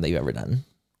makeup collab that you've ever done?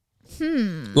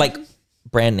 Like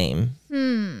brand name.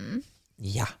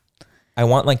 Yeah. I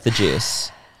want like the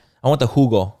juice. I want the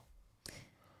jugo.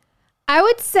 I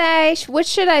would say, which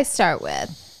should I start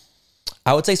with?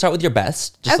 I would say start with your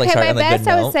best. Just okay, like start my on a best, good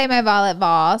I note. would say my Violet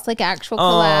Voss, like actual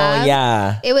collab. Oh,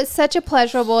 yeah. It was such a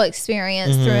pleasurable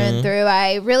experience through and through.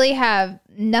 I really have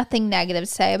nothing negative to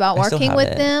say about I still working have with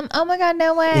it. them. Oh my God,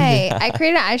 no way. I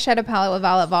created an eyeshadow palette with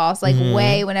Violet Voss, like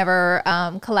way whenever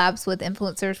collabs with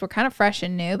influencers were kind of fresh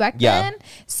and new back then.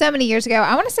 So many years ago.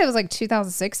 I want to say it was like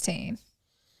 2016.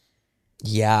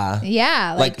 Yeah.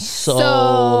 Yeah, Like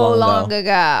so long ago.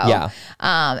 Yeah.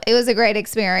 It was a great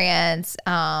experience.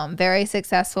 Very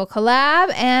successful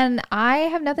collab, and I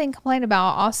have nothing to complain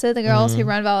about. Also, the girls who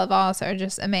run Violet Voss are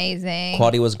just amazing.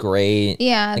 Quality was great.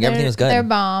 Yeah, like everything was good. They're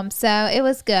bomb, so it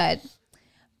was good.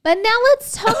 But now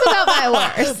let's talk about my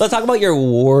worst. Let's talk about your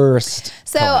worst.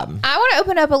 So collab. I want to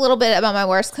open up a little bit about my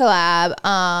worst collab.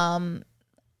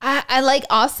 I like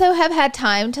also have had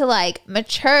time to like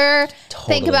mature,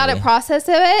 think about it, process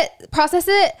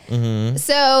it.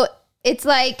 So it's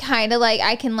like kind of like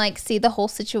I can like see the whole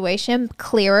situation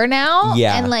clearer now.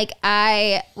 Yeah. And like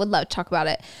I would love to talk about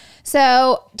it.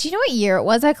 So do you know what year it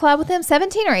was I collabed with him?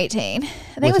 17 or 18? I think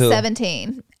it was who?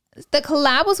 17. The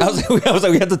collab was I with, was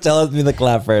like, we have to tell me the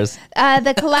collab first.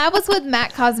 the collab was with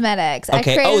MAC Cosmetics.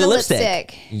 Okay. I created the a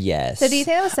lipstick. Yes. So do you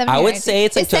think it was 17? I or would 18? say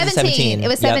it's like 2017. It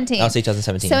was Yep, 17. I would say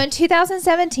 2017. So in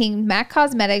 2017, MAC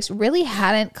Cosmetics really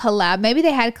hadn't collabed. Maybe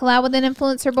they had collabed with an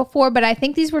influencer before, but I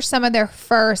think these were some of their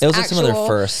first. It was like some of their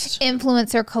first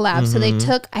influencer collabs. So they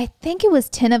took, I think it was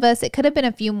 10 of us. It could have been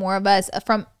a few more of us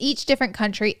from each different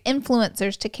country,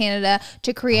 influencers to Canada,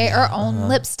 to create our own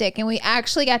lipstick, and we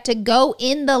actually got to go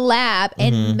in the lab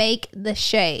and make the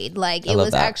shade. Like it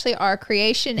was actually our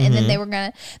creation, and then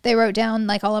they wrote down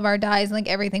like all of our dyes and like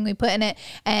everything we put in it,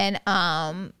 and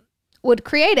would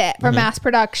create it for mass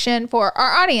production for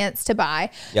our audience to buy.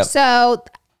 Yep. So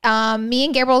me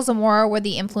and Gabriel Zamora were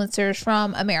the influencers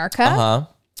from America.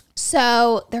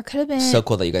 So there could have been So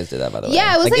cool that you guys did that, by the way.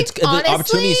 Yeah, it was like it's, honestly, the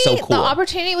opportunity is so cool. The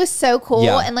opportunity was so cool.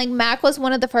 Yeah. And like MAC was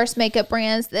one of the first makeup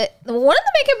brands one of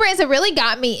the makeup brands that really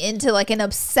got me into like an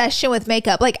obsession with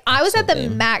makeup. Like I was at the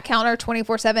MAC counter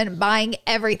 24/7 buying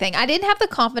everything. I didn't have the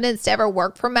confidence to ever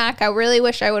work for MAC. I really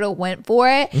wish I would have went for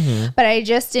it, but I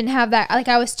just didn't have that. Like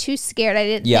I was too scared. I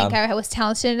didn't think I was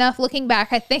talented enough. Looking back,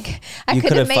 I think I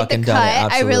could have made the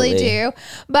cut. I really do.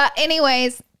 But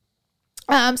anyways,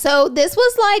 so this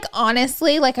was like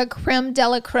honestly like a creme de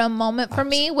la creme moment for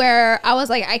me where I was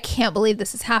like, I can't believe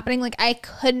this is happening. Like I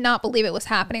could not believe it was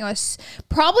happening. I was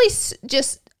probably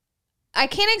I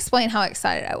can't explain how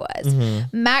excited I was.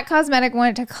 MAC Cosmetic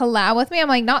wanted to collab with me. I'm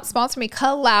like, not sponsor me,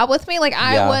 collab with me. Like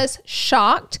I was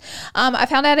shocked. I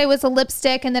found out it was a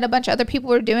lipstick and then a bunch of other people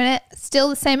were doing it. Still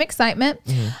the same excitement.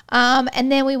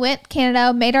 And then we went to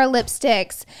Canada, made our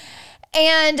lipsticks.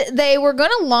 And they were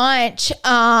going to launch,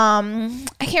 I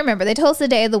can't remember. They told us the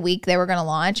day of the week they were going to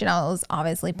launch. And I was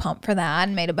obviously pumped for that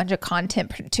and made a bunch of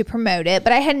content to promote it.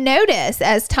 But I had noticed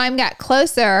as time got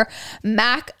closer,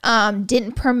 MAC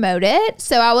didn't promote it.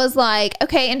 So I was like,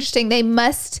 okay, interesting. They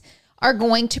are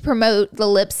going to promote the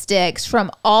lipsticks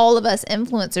from all of us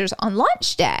influencers on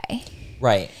launch day.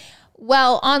 Right.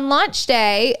 Well, on launch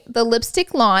day, the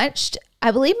lipstick launched. I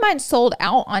believe mine sold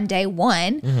out on day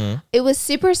one. It was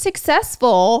super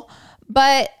successful,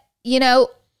 but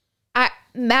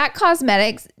MAC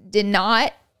Cosmetics did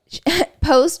not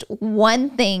post one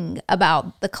thing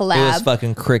about the collab. It was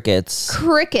fucking crickets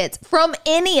from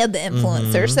any of the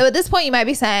influencers. So at this point you might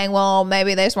be saying, well,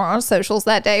 maybe they just weren't on socials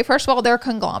that day. First of all, they're a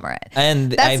conglomerate.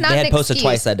 And they had posted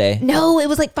twice that day. No, it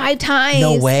was like 5 times.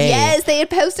 No way. Yes, they had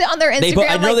posted on their Instagram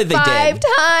I know like that they 5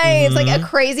 times. Like a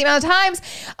crazy amount of times,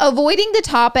 avoiding the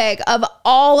topic of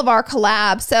all of our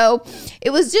collabs. So it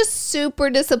was just super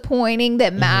disappointing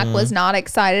that MAC was not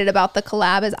excited about the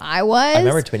collab as I was. I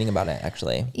remember tweeting about it,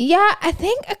 actually. Yeah, I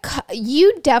think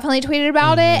you definitely tweeted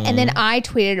about it, and then I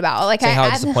tweeted about it. Like how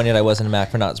disappointed I was in MAC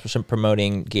for not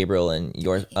promoting Gabriel and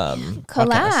your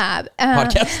collab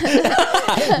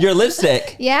podcast. Your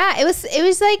lipstick. Yeah, it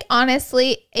was like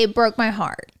honestly, it broke my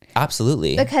heart.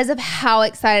 Absolutely. Because of how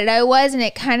excited I was, and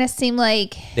it kind of seemed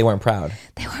like they weren't proud.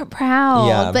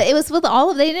 Yeah. But it was with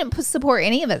they didn't support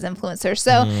any of us influencers.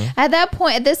 So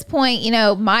at this point,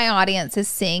 my audience is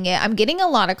seeing it. I'm getting a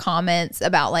lot of comments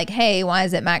about like, hey, why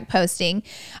is it MAC posting?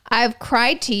 I've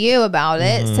cried to you about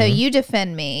it. So you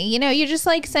defend me. You're just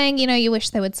like saying, you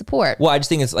wish they would support. Well, I just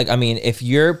think it's like, I mean, if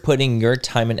you're putting your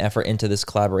time and effort into this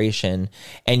collaboration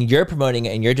and you're promoting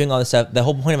it and you're doing all this stuff, the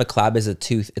whole point of a collab is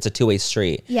it's a two-way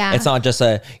street. Yeah. It's not just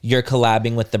you're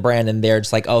collabing with the brand and they're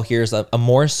just like, oh, here's a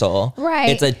morsel.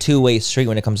 Right. It's a two-way street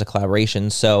when it comes to collaboration.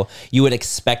 So you would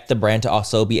expect the brand to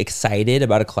also be excited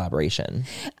about a collaboration.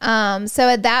 So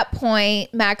at that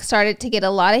point, MAC started to get a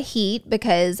lot of heat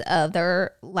because of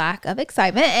their lack of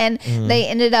excitement. And they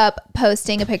ended up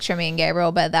posting a picture of me and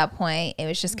Gabriel. But at that point, it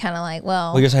was just kind of like,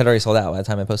 well, yours had already sold out by the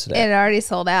time I posted it. It had already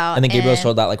sold out. And then Gabriel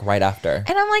sold out like right after.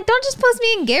 And I'm like, don't just post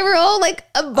me and Gabriel. Like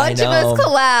a bunch of us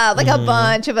collab. Like a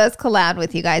bunch of us collabed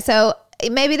with you guys. So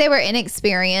maybe they were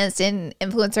inexperienced in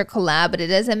influencer collab, but it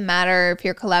doesn't matter if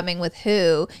you're collabing with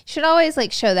who. You should always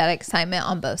like show that excitement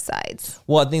on both sides.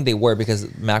 Well, I think they were,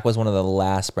 because MAC was one of the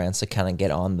last brands to kind of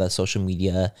get on the social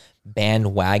media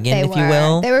bandwagon, if you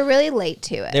will. They were really late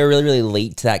to it. They were really, really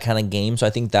late to that kind of game. So I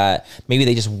think that maybe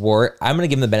they just were, I'm going to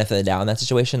give them the benefit of the doubt in that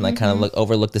situation, like kind of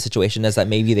overlook the situation as that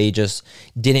maybe they just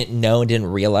didn't know and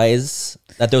didn't realize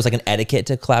that there was like an etiquette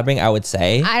to collaborating, I would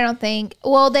say. I don't think,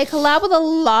 they collab with a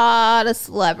lot of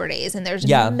celebrities and there's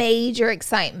major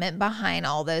excitement behind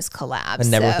all those collabs. But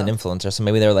never with an influencer. So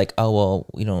maybe they were like, oh, well,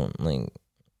 we don't like.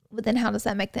 But then how does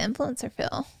that make the influencer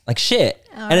feel? Like shit.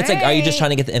 And it's like, are you just trying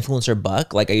to get the influencer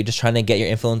buck? Like, are you just trying to get the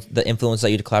influencer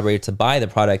that you collaborated to buy the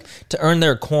product to earn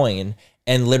their coin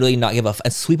and literally not give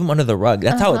and sweep them under the rug?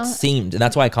 That's how it seemed. And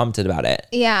that's why I commented about it.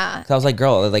 Yeah. So I was like,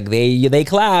 girl, like they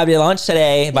collabed, they launched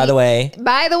today, by the way.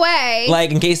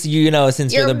 Like in case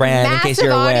since you're the brand, in case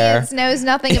you're aware. Audience knows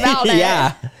nothing about it.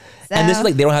 Yeah. So. And this is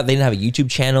like, they didn't have a YouTube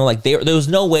channel. Like there was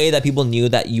no way that people knew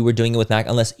that you were doing it with MAC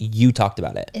unless you talked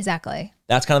about it. Exactly.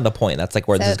 That's kind of the point. That's like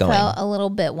where this is going. It felt a little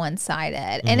bit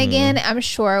one-sided. And again, I'm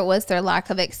sure it was their lack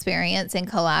of experience in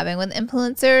collabing with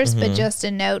influencers. But just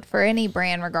a note for any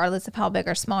brand, regardless of how big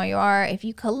or small you are, if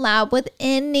you collab with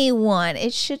anyone,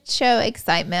 it should show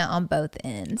excitement on both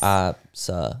ends.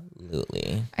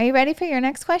 Absolutely. Are you ready for your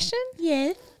next question?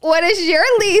 Yes. What is your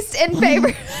least and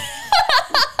favorite?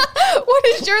 What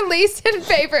is your least and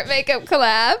favorite makeup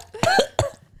collab?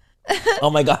 Oh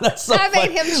my God, that's so I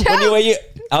funny. made him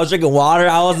I was drinking water.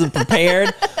 I wasn't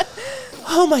prepared.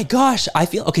 Oh my gosh. I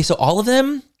feel, okay, so all of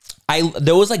them,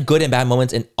 there was like good and bad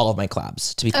moments in all of my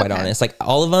collabs, to be quite honest. Like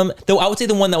all of them, though I would say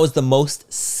the one that was the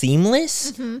most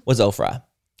seamless was Ofra.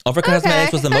 Ofra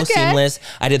Cosmetics was the most seamless.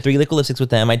 I did 3 liquid lipsticks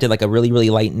with them. I did like a really, really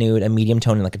light nude, a medium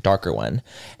tone, and like a darker one.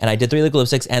 And I did 3 liquid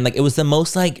lipsticks, and like it was the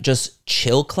most like just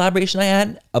chill collaboration I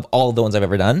had of all of the ones I've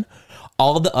ever done.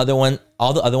 All the other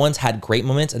ones had great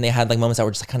moments, and they had like moments that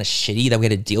were just like kind of shitty that we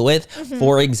had to deal with.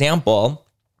 For example,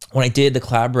 when I did the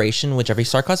collaboration with Jeffree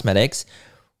Star Cosmetics,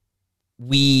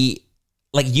 we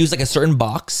like used like a certain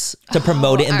box to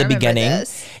promote it in the beginning,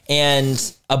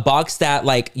 and a box that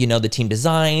like, you know, the team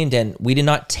designed and we did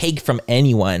not take from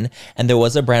anyone. And there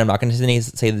was a brand, I'm not going to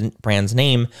say the brand's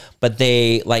name, but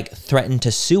they like threatened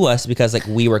to sue us because like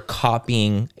we were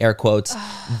copying, air quotes,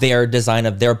 their design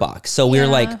of their box. So we were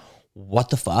like, what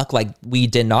the fuck? Like we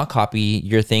did not copy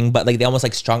your thing, but like they almost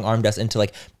like strong armed us into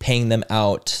like paying them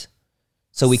out.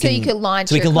 So you could launch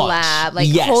your collab, like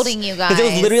holding you guys. Because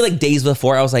it was literally like days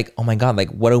before. I was like, oh my God, like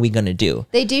what are we going to do?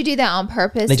 They do that on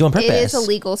purpose. They do on purpose. It is a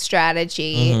legal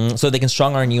strategy. So they can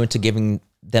strong arm you into giving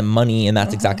them money, and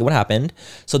that's exactly what happened.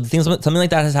 So the things, something like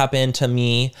that has happened to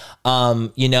me.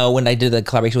 You know, when I did the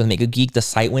collaboration with Makeup Geek, the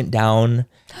site went down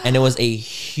and it was a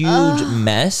huge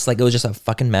mess. Like it was just a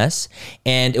fucking mess.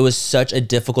 And it was such a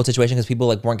difficult situation because people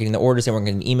like weren't getting the orders, they weren't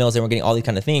getting emails, they weren't getting all these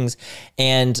kind of things.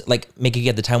 And like Makeup Geek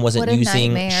at the time wasn't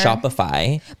using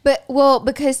Shopify. But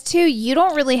because too, you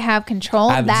don't really have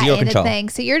control of that end of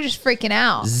things. So you're just freaking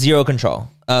out. Zero control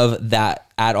of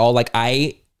that at all. Like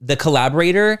the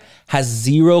collaborator has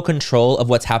zero control of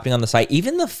what's happening on the site.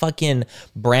 Even the fucking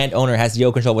brand owner has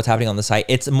zero control of what's happening on the site.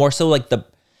 It's more so like the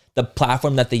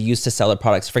platform that they use to sell their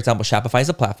products. For example, Shopify is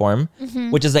a platform,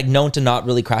 which is like known to not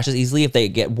really crash as easily if they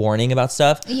get warning about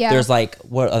stuff. Yeah. There's like,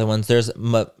 what other ones? There's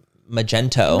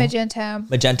Magento.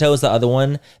 Magento is the other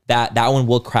one that one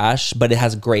will crash, but it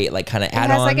has great like kind of add-ons.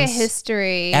 It has like a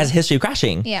history. It has a history of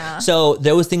crashing. Yeah. So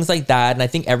there was things like that. And I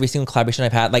think every single collaboration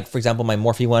I've had, like for example, my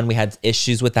Morphe one, we had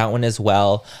issues with that one as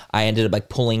well. I ended up like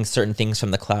pulling certain things from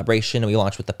the collaboration, and we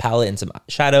launched with the palette and some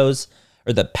shadows,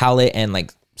 or the palette and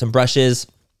like some brushes,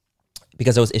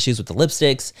 because there was issues with the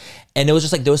lipsticks. And it was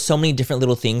just like, there was so many different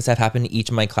little things that happened in each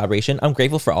of my collaboration. I'm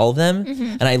grateful for all of them.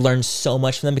 And I learned so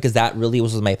much from them because that really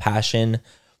was my passion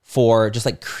for just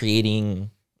like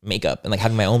creating makeup and like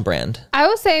having my own brand. I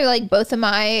would say like both of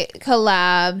my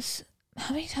collabs,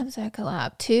 how many times did I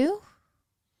collab? 2?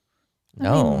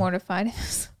 No. I'm mortified.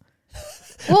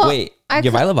 Well, wait,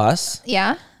 Violet Voss.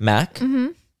 Yeah. MAC.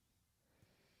 You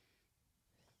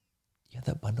had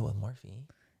that bundle with Morphe.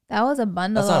 That was a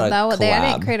bundle. That's not a collab.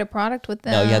 I didn't create a product with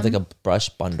them. No, you had like a brush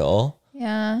bundle.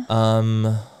 Yeah.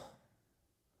 I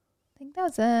think that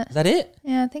was it. Is that it?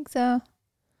 Yeah, I think so.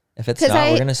 If it's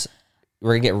not,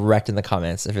 we're gonna get wrecked in the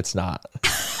comments if it's not.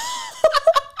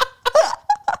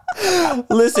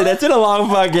 Listen, it's been a long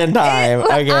fucking time.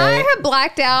 Okay, I have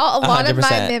blacked out a lot 100%, of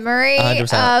my memory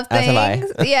 100%, of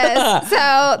things. Yes,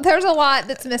 so there's a lot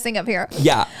that's missing up here.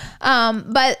 Yeah.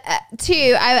 But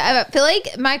too, I feel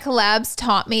like my collabs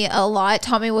taught me a lot.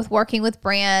 Taught me with working with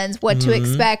brands, what to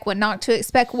expect, what not to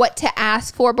expect, what to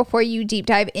ask for before you deep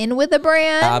dive in with a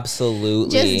brand.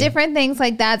 Absolutely. Just different things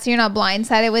like that, so you're not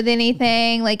blindsided with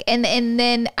anything. Like, and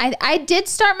then I did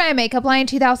start my makeup line in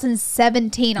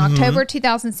 2017, October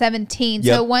 2017.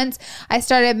 So once I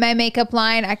started my makeup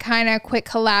line, I kind of quit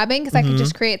collabing because I could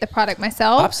just create the product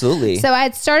myself. Absolutely. So I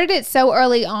had started it so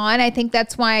early on. I think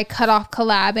that's why I cut off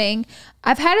collabing.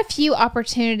 I've had a few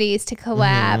opportunities to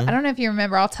collab. I don't know if you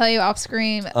remember. I'll tell you off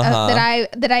screen that I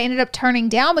ended up turning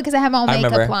down because I have my own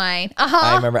makeup line.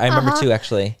 I remember too,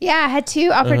 actually. Yeah, I had 2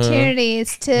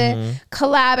 opportunities to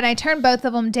collab, and I turned both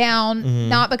of them down.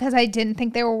 Not because I didn't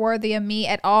think they were worthy of me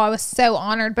at all. I was so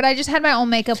honored, but I just had my own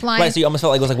makeup line. Right, so you almost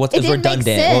felt like it was like, what's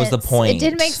redundant? What was the point? It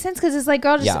didn't make sense because it's like,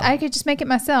 girl, I could just make it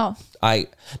myself.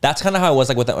 That's kind of how I was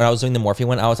like when I was doing the Morphe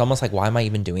one. I was almost like, why am I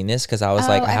even doing this? Because I was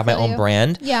like, I have my own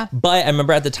brand. Yeah. But I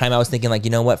remember at the time I was thinking like,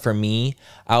 you know what? For me,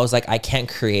 I was like, I can't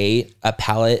create a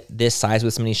palette this size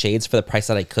with so many shades for the price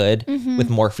that I could with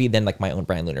Morphe than like my own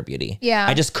brand, Lunar Beauty. Yeah.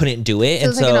 I just couldn't do it. So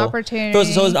and so like an opportunity.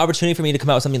 So it was an opportunity for me to come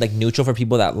out with something like neutral for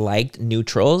people that liked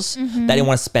neutrals, that didn't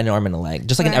want to spend an arm and a leg,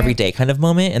 just like an everyday kind of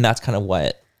moment. And that's kind of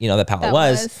what, you know, the palette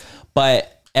was.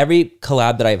 But every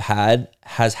collab that I've had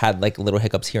has had like little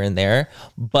hiccups here and there,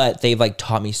 but they've like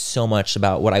taught me so much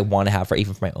about what I want to have for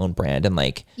even for my own brand and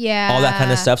like all that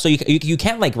kind of stuff. So you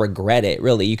can't like regret it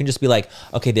really. You can just be like,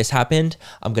 okay, this happened.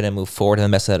 I'm going to move forward in the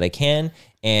best that I can.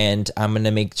 and I'm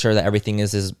gonna make sure that everything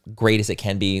is as great as it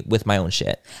can be with my own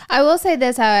shit. I will say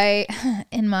this: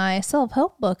 in my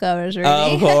self-help book I was reading,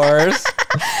 Of course.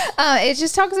 it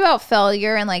just talks about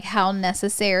failure and like how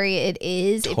necessary it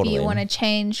is if Totally. you want to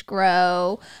change,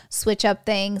 grow, switch up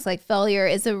things. Like failure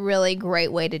is a really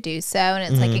great way to do so,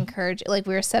 and it's like encourage. Like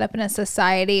we're set up in a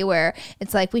society where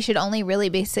it's like we should only really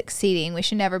be succeeding. We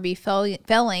should never be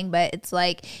failing, but it's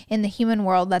like in the human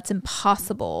world that's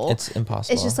impossible. It's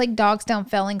impossible. It's just like dogs down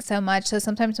failing so much. So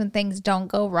sometimes when things don't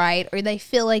go right or they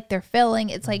feel like they're failing,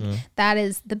 it's like that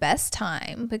is the best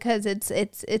time because it's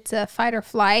a fight or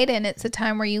flight, and it's a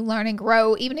time where you learn and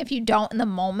grow even if you don't in the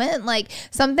moment. Like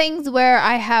some things where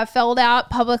I have failed out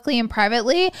publicly and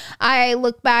privately, I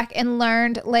look back and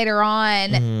learned later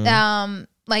on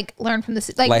like learn from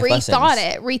this, like Life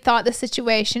rethought the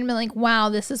situation, be like, wow,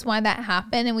 this is why that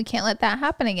happened and we can't let that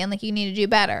happen again. Like you need to do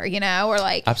better, you know, or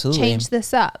like Absolutely. change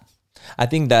this up. I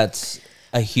think that's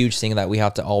a huge thing that we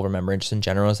have to all remember just in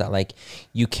general is that like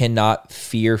you cannot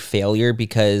fear failure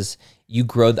because you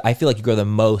grow. I feel like you grow the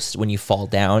most when you fall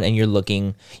down and you're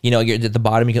looking, you know, you're at the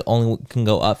bottom, you can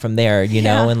go up from there, you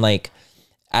know, and like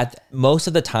at most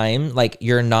of the time, like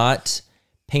you're not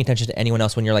paying attention to anyone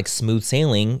else when you're like smooth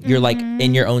sailing. You're like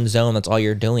in your own zone. That's all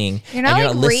you're doing. You're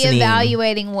not like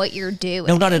reevaluating what you're doing.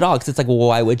 No, not at all. Because it's like, well,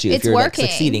 why would you? If It's you're working.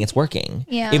 like succeeding, it's working.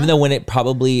 Yeah. Even though when it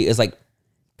probably is like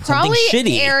Probably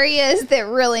something shitty. areas that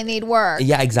really need work.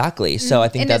 Yeah, exactly. So I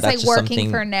think And that it's that's like just working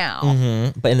something. for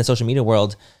now. But in the social media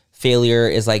world, failure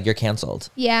is like you're canceled.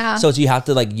 Yeah. So you have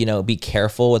to like, you know, be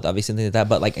careful with obviously things like that.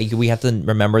 But like we have to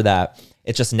remember that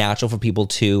it's just natural for people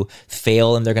to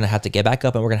fail and they're going to have to get back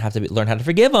up and we're going to have to learn how to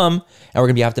forgive them and we're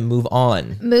going to have to move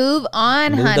on. Move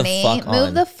on, Move the honey. fuck Move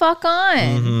on. the fuck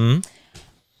on.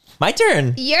 My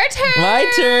turn. Your turn.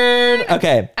 My turn.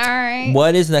 Okay. All right.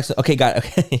 What is next? Okay, got it.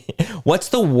 Okay. What's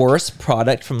the worst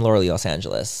product from Laura Lee Los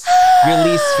Angeles? Your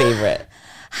least favorite?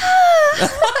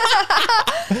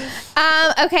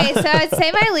 Okay, so I'd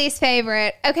say my least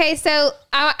favorite. Okay, so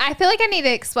I feel like I need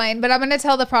to explain, but I'm going to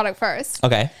tell the product first.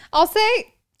 Okay. I'll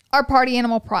say our party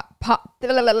animal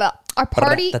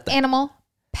animal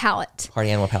palette. Party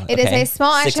animal palette. It is okay. a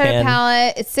small eyeshadow 6-pan.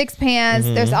 palette. It's 6 pans.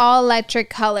 There's all electric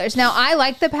colors. Now, I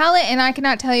like the palette, and I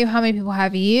cannot tell you how many people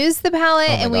have used the palette,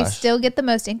 my and we gosh. still get the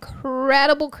most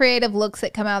incredible creative looks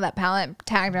that come out of that palette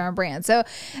tagged on our brand. So,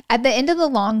 at the end of the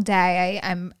long day,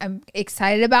 I'm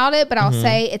excited about it, but I'll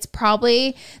say it's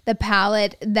probably the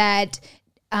palette that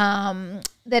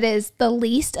is the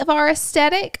least of our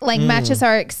aesthetic, like matches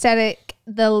our aesthetic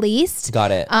the least.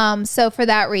 Got it. So for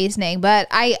that reasoning, but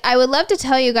I would love to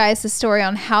tell you guys the story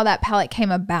on how that palette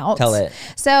came about. Tell it.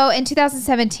 So in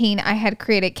 2017, I had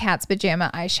created Cat's Pajama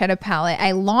eyeshadow palette.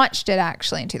 I launched it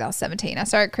actually in 2017. I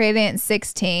started creating it in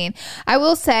 16. I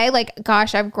will say, like,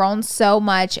 gosh, I've grown so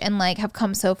much and like have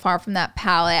come so far from that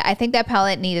palette. I think that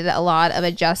palette needed a lot of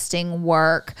adjusting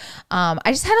work. I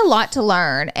just had a lot to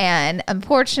learn, and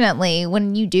unfortunately,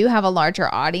 when you do have a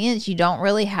larger audience, you don't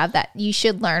really have that. You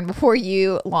should learn before you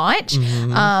launch.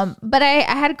 But I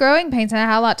had growing pains and I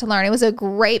had a lot to learn. It was a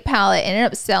great palette. It ended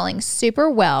up selling super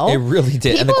well. It really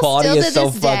did. And the People quality still is to so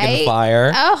this fucking day-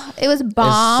 fire. Oh, it was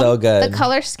bomb. so good. The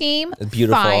color scheme,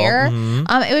 Beautiful. fire.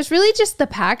 It was really just the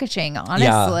packaging,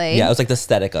 honestly. Yeah, it was like the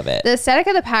aesthetic of it. The aesthetic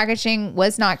of the packaging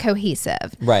was not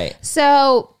cohesive. Right.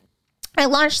 So I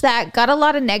launched that, got a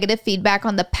lot of negative feedback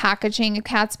on the packaging of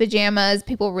Cat's Pajamas.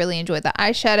 People really enjoyed the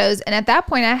eyeshadows. And at that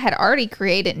point, I had already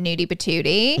created Nudie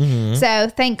Patootie. So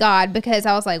thank God, because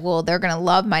I was like, well, they're going to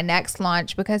love my next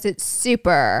launch because it's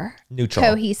super Neutral.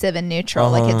 cohesive and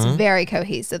neutral. Like it's very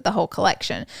cohesive, the whole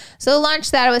collection. So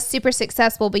launched that. It was super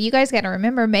successful. But you guys got to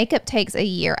remember, makeup takes a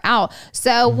year out.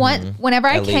 So whenever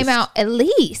I came out, at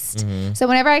least. So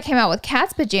whenever I came out with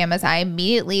Cat's Pajamas, I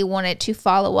immediately wanted to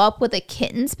follow up with a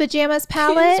Kitten's Pajamas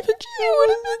palette. Kittens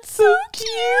pajamas. It's so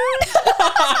cute.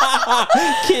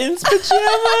 Kittens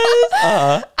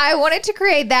pajamas. I wanted to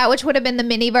create that, which would have been the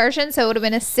mini version. So it would have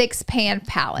been a 6-pan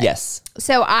palette. Yes.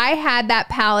 So I had that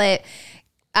palette,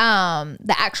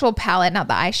 the actual palette, not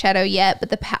the eyeshadow yet, but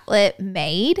the palette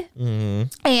made.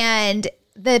 And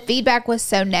the feedback was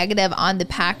so negative on the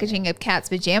packaging of Cat's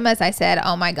Pajamas. I said,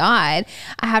 oh my God,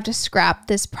 I have to scrap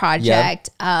this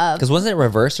project of. Because wasn't it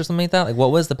reversed or something like that? Like,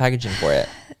 what was the packaging for it?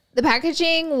 The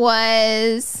packaging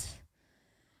was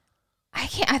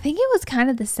I think it was kind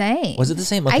of the same. Was it the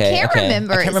same? I Okay, can't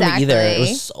remember I can't remember either. It exactly.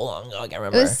 was so long ago. I can't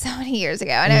remember. It was so many years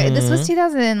ago. I know this was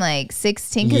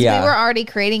 2016 because Yeah. we were already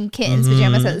creating kittens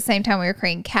pajamas at the same time we were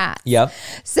creating cats. Yep.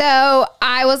 So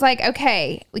I was like,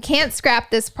 okay, we can't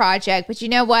scrap this project, but you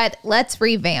know what? Let's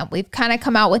revamp. We've kind of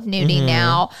come out with nudie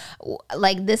now.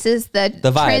 Like this is the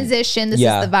vibe. transition. This is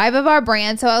the vibe of our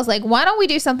brand. So I was like, why don't we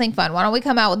do something fun? Why don't we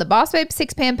come out with a Boss Babe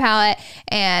 6-pan palette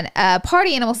and a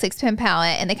Party Animal 6-pan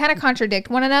palette? And they kind of contradict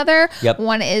one another. Yep.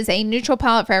 One is a neutral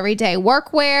palette for everyday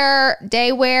workwear,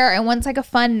 day wear, and one's like a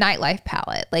fun nightlife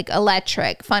palette, like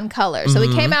electric, fun colors. So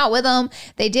we came out with them.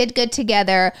 They did good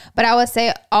together. But I would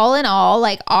say all in all,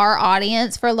 like our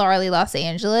audience for Larly Los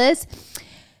Angeles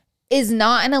is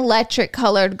not an electric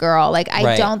colored girl. Like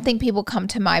I don't think people come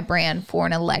to my brand for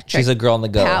an electric She's a girl on the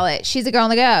go. palette. She's a girl on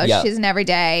the go. Yep. She's an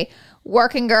everyday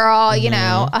working girl, you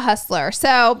know, a hustler.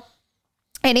 So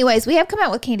anyways, we have come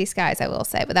out with Candy Skies, I will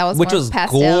say, but that was Which more was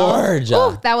pastel. gorgeous.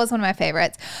 Ooh, that was one of my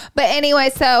favorites. But anyway,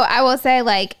 so I will say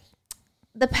like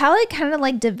the palette kind of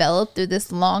like developed through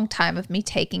this long time of me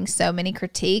taking so many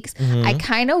critiques. I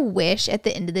kind of wish at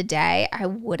the end of the day I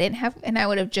wouldn't have, and I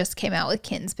would have just came out with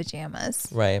kittens pajamas.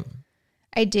 Right.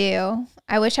 I do.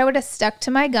 I wish I would have stuck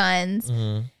to my guns.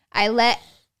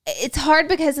 It's hard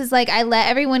because it's like I let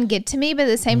everyone get to me, but at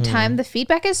the same time, the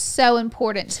feedback is so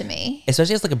important to me.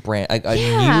 Especially as like a brand, like a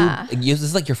new, this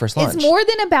is like your first launch. It's more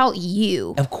than about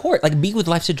you. Of course, like be with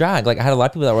Life's a Drag. Like I had a lot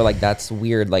of people that were like, "That's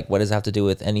weird. Like, what does it have to do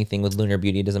with anything with Lunar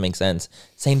Beauty? It doesn't make sense."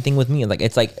 Same thing with me. Like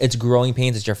it's growing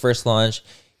pains. It's your first launch.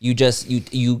 You just you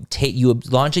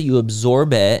launch it, you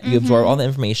absorb it, you absorb all the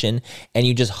information, and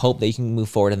you just hope that you can move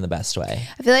forward in the best way.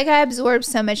 I feel like I absorbed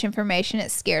so much information,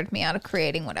 it scared me out of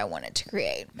creating what I wanted to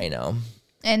create. I know.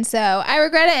 And so I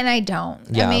regret it, and I don't.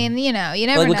 Yeah. I mean, you know, you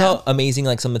never Like look know. how amazing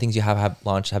like some of the things you have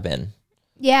launched have been.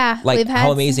 Yeah, Like we've had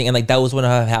how amazing, and like that was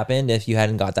wouldn't have happened if you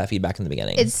hadn't got that feedback in the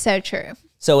beginning. It's so true.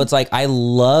 So it's like I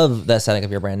love the aesthetic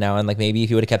of your brand now, and like maybe if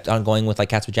you would have kept on going with like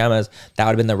Cat's Pajamas, that would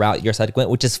have been the route your aesthetic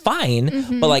went, which is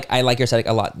fine. But like I like your aesthetic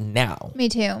a lot now. Me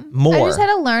too. More. I just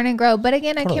had to learn and grow. But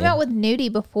again, I Totally. came out with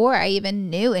nudie before I even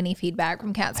knew any feedback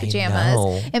from Cat's Pajamas. know.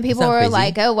 And Isn't people that were crazy?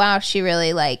 like, oh, wow, she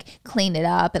really like cleaned it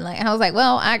up. And like, I was like,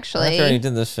 well, actually, I already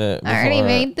did this shit. I already before.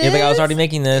 made Yeah, like I was this. already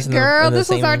making this. in the- girl, in the this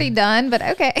was same- already done, but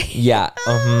okay. Yeah.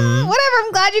 Whatever.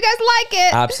 I'm glad you guys like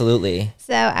it. Absolutely.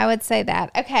 So I would say that.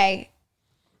 Okay.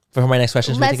 For my next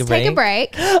question, should Let's we take a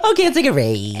break. Okay, let's take a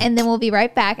break. And then we'll be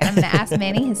right back. And I'm going to ask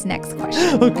Manny his next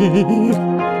question.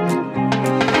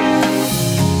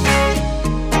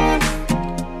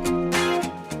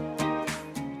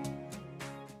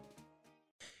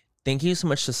 Thank you so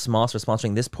much to Smalls for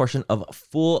sponsoring this portion of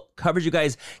full coverage, you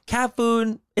guys. Cat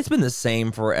food, it's been the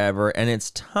same forever, and it's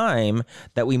time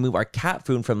that we move our cat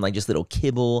food from like just little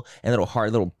kibble and little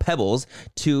hard little pebbles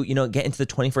to, you know, get into the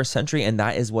 21st century, and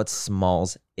that is what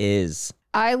Smalls is.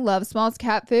 I love Smalls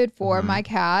cat food for my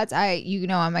cats.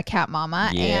 I'm a cat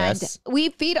mama. Yes. And we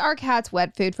feed our cats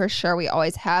wet food for sure. We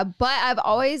always have. But I've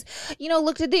always,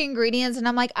 looked at the ingredients and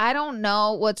I'm like, I don't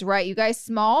know what's right. You guys,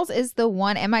 Smalls is the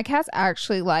one. And my cats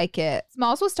actually like it.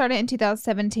 Smalls was started in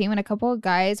 2017 when a couple of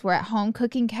guys were at home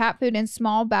cooking cat food in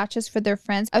small batches for their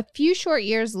friends. A few short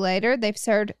years later, they've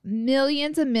served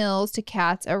millions of meals to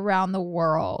cats around the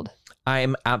world.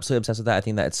 I'm absolutely obsessed with that. I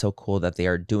think that it's so cool that they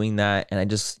are doing that. And I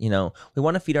just, we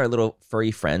want to feed our little furry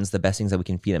friends the best things that we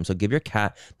can feed them. So give your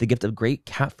cat the gift of great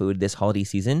cat food this holiday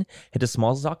season. Head to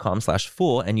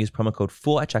smalls.com/full and use promo code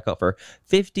FULL at checkout for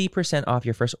 50% off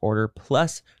your first order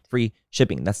plus free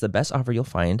shipping. That's the best offer you'll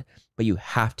find, but you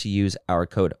have to use our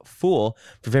code FULL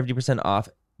for 50% off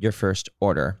your first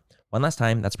order. One last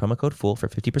time, that's promo code FULL for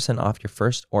 50% off your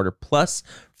first order plus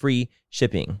free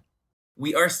shipping.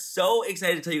 We are so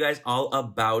excited to tell you guys all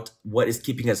about what is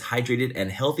keeping us hydrated and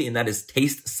healthy, and that is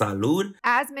Taste Salud.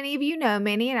 As many of you know,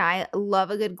 Manny and I love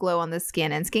a good glow on the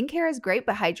skin, and skincare is great,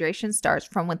 but hydration starts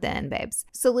from within, babes.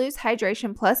 Salud's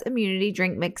Hydration Plus Immunity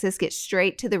Drink Mixes get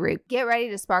straight to the root. Get ready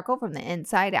to sparkle from the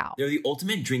inside out. They're the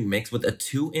ultimate drink mix with a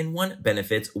 2-in-1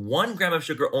 benefits, 1 gram of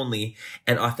sugar only,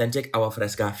 and authentic agua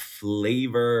fresca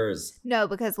flavors. No,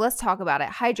 because let's talk about it.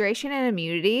 Hydration and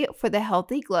immunity for the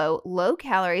healthy glow, low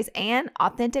calories, and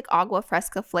authentic agua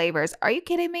fresca flavors. Are you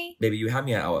kidding me? Baby, you have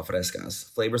me at agua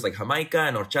frescas. Flavors like Jamaica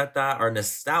and horchata are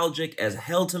nostalgic as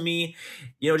hell to me.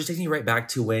 It just takes me right back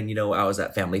to when, I was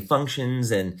at family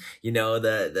functions and,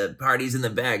 the parties in the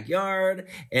backyard.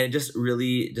 And it just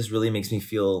really makes me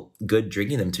feel good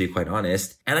drinking them, to be quite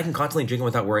honest. And I can constantly drink them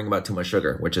without worrying about too much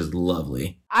sugar, which is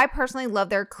lovely. I personally love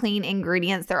their clean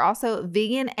ingredients. They're also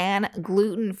vegan and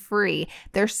gluten-free.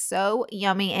 They're so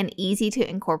yummy and easy to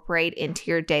incorporate into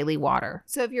your daily water water.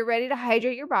 So if you're ready to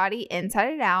hydrate your body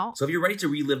inside and out, So if you're ready to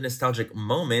relive nostalgic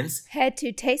moments, head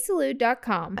to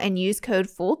tastesalud.com and use code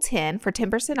FULL10 for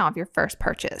 10% off your first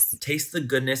purchase. taste the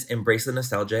goodness, embrace the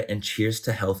nostalgia, and cheers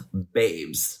to health,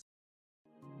 babes.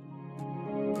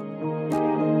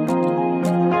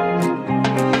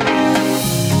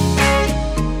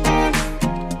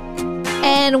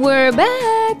 And we're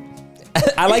back.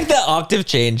 I like the octave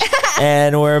change.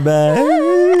 And we're back.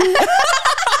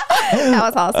 That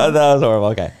was awesome. Oh, that was horrible.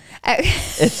 Okay.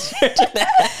 It's your turn.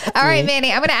 All right,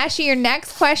 Manny, I'm going to ask you your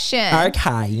next question.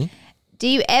 Okay. Do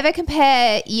you ever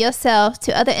compare yourself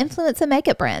to other influencer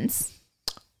makeup brands?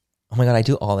 Oh my God, I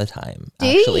do all the time. Do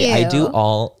actually, I you? do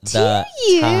all the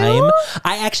you? time.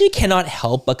 I actually cannot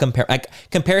help but compare. Like,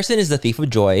 comparison is the thief of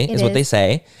joy, is what they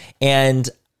say. And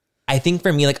I think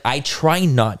for me, like, I try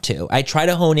not to. I try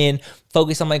to hone in,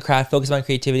 focus on my craft, focus on my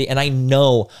creativity, and I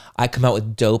know I come out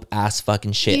with dope ass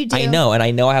fucking shit. You do. I know, and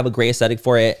I know I have a great aesthetic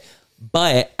for it,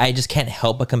 but I just can't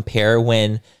help but compare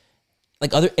when,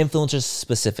 like, other influencers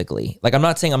specifically. Like, I'm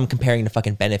not saying I'm comparing to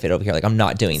fucking Benefit over here. Like, I'm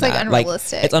not doing It's, like, that.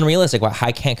 unrealistic. It's unrealistic. Well,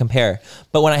 I can't compare.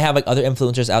 But when I have like other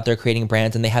influencers out there creating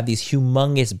brands and they have these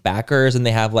humongous backers and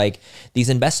they have like these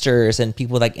investors and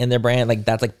people like in their brand, like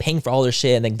that's like paying for all their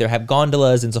shit. And like they have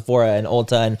gondolas and Sephora and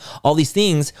Ulta and all these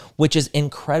things, which is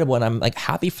incredible. And I'm like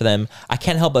happy for them. I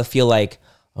can't help but feel like,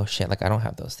 oh shit, like I don't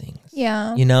have those things.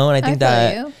 Yeah. You know? And I think feel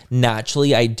that you.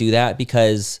 naturally I do that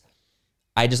because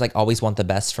I just like always want the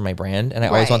best for my brand and I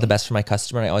always want Right. the best for my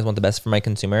customer and I always want the best for my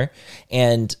consumer.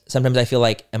 And sometimes I feel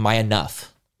like, am I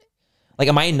enough? Like,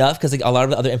 am I enough? Because like a lot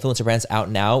of the other influencer brands out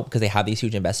now, because they have these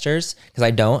huge investors, because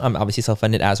I don't, I'm obviously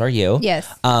self-funded, as are you. Yes.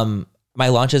 My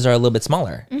launches are a little bit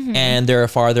smaller and they're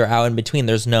farther out in between.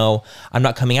 There's no, I'm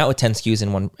not coming out with 10 SKUs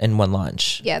in one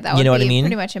launch. Yeah, that would you know be what I mean?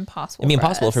 pretty much impossible. It'd be for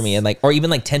impossible us. for me. And like, or even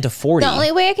like 10 to 40. The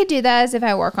only way I could do that is if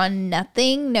I work on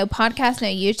nothing, no podcast, no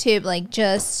YouTube, like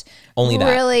just Only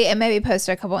that. really, and maybe post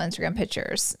a couple Instagram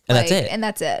pictures. And that's Like, it. And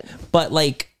that's it. But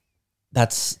like,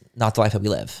 that's not the life that we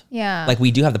live. Yeah. Like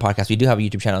we do have the podcast, we do have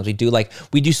YouTube channels, we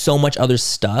do so much other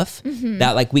stuff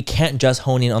that like we can't just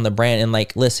hone in on the brand and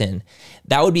like listen,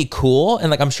 that would be cool.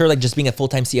 And like I'm sure like just being a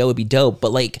full-time CEO would be dope,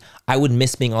 but like I would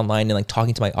miss being online and like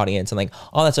talking to my audience and like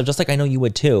all that stuff, just like I know you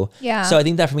would too. Yeah. So I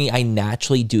think that for me, I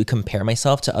naturally do compare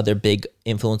myself to other big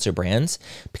influencer brands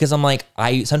because I'm like,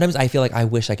 sometimes I feel like I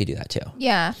wish I could do that too.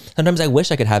 yeah. Sometimes I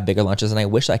wish I could have bigger launches and I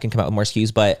wish I can come out with more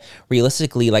SKUs, but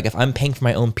realistically, like if I'm paying for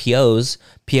my own POs,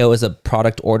 PO is a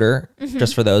product order,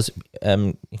 just for those,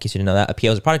 in case you didn't know that, a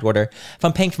PO is a product order. If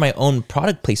I'm paying for my own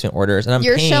product placement orders and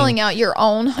You're paying, shelling out your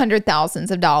own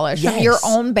 $100,000s of dollars from your Yes,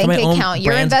 own bank from my own account.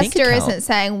 Your brand's bank investor account. isn't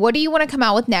saying, what do you want to come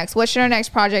out with next? What should our next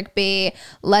project be?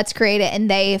 Let's create it. And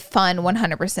they fund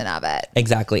 100% of it.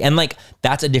 Exactly. And like,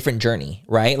 that's a different journey,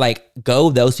 right? Like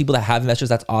those people that have investors,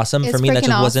 that's awesome. It's For me, that freaking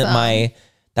just wasn't awesome.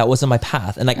 that wasn't my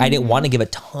path. And like, I didn't want to give a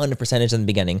ton of percentage in the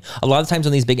beginning. A lot of times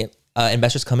when these big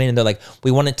investors come in and they're like,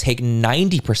 we want to take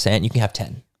 90%, you can have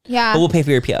 10. Yeah. But we'll pay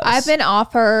for your POs. I've been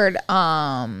offered,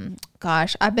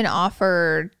 I've been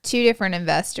offered 2 different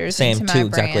investors Same, into my 2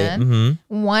 exactly. brand.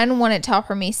 Mm-hmm. One wanted to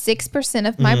offer me 6%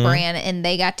 of my brand and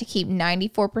they got to keep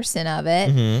 94% of it.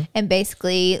 Mm-hmm. And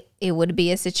basically it would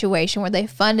be a situation where they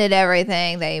funded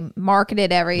everything, they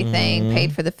marketed everything, Mm-hmm.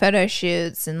 paid for the photo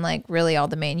shoots and like really all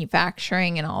the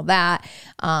manufacturing and all that.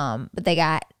 But they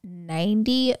got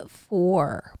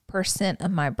 94%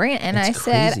 of my brand. And That's I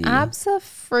said, crazy.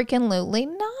 abso-freaking-lutely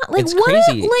not. Like It's what?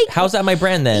 crazy. Like, How's that my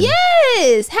brand then?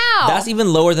 yes. How? That's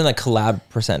even lower than a collab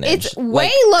percentage. It's way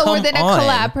Like, lower come than a on.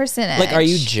 collab percentage. Like, are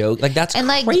you joking? Like, that's and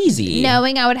like crazy.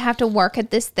 knowing I would have to work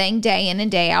at this thing day in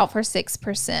and day out for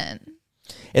 6%.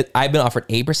 I've been offered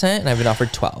 8% and I've been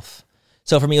offered 12.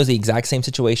 So for me, it was the exact same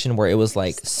situation where it was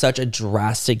like such a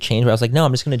drastic change where I was like, no,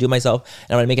 I'm just going to do it myself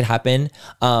and I'm going to make it happen.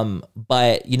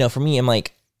 But you know, for me, I'm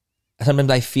like, sometimes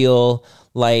I feel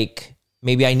like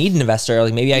maybe I need an investor.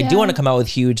 Like maybe I do Yeah. want to come out with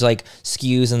huge like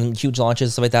SKUs and huge launches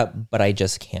and stuff like that, but I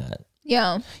just can't.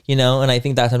 Yeah. You know, and I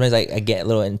think that sometimes I get a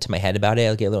little into my head about it.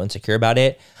 I get a little insecure about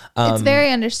it. It's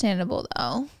very understandable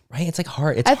though. Right? It's like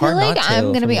hard. It's I feel hard like not to. I'm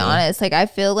going to for be me. honest. Like I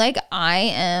feel like I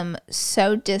am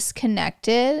so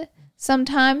disconnected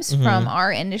sometimes from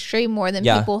our industry more than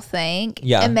Yeah. people think.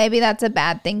 Yeah. And maybe that's a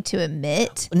bad thing to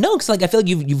admit. No, because like I feel like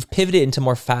you've pivoted into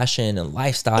more fashion and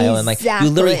lifestyle, and like you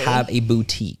literally Exactly. have a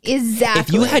boutique. Exactly.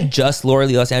 If you had just Laura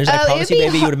Lee Los Angeles, Oh, I it promise would you, be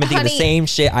baby, you would have been thinking the honey, same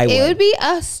shit I would. it would be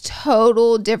a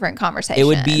total different conversation. It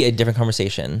would be a different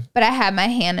conversation. But I have my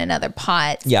hand in other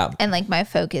pots. Yeah. And like my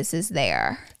focus is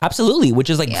there. Absolutely,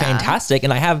 which is like Yeah. fantastic.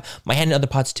 And I have my hand in other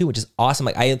pots too, which is awesome.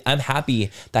 Like I'm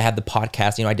happy that I have the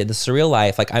podcast. You know, I did the Surreal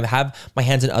Life. Like I have my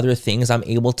hands in other things I'm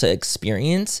able to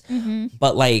experience. Mm-hmm.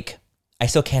 But like I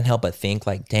still can't help but think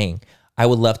like, dang, I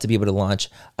would love to be able to launch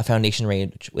a foundation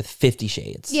range with 50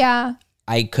 shades. Yeah.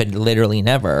 I could literally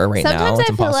never now. Sometimes It's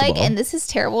I feel impossible. like, and this is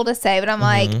terrible to say, but I'm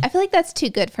like, I feel like that's too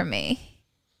good for me.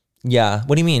 Yeah.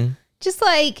 What do you mean? Just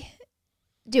like,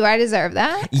 do I deserve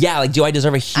that? Yeah. Like, do I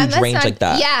deserve a huge that's range not- like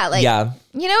that? yeah, like- yeah.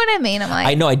 You know what I mean? I'm like,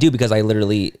 I know I do because I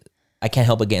can't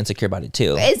help but get insecure about it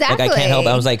too. Exactly. Like I can't help.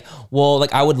 I was like, well,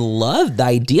 like I would love the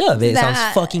idea of it. It sounds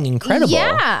That- fucking incredible.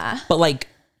 Yeah. But like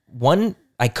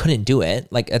I couldn't do it.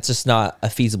 Like it's just not a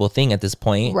feasible thing at this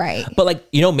point. Right. But like,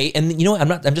 and you know,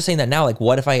 I'm just saying that now. Like,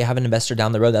 what if I have an investor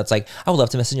down the road that's like, I would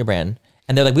love to invest in your brand.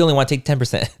 And they're like, we only want to take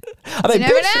 10%. I'm like, You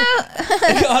never bitch.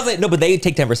 know. I was like, no, but they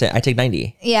take 10%. I take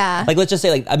 90. Yeah. Like, let's just say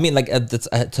like, I mean, like that's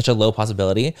such a low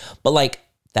possibility, but like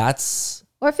that's,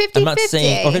 Or 50-50. I'm not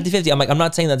saying, or 50-50. I'm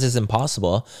not saying that's just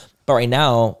impossible, but right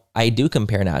now I do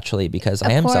compare naturally because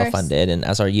I am course. self-funded, and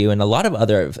as are you, and a lot of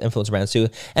other influencer brands too.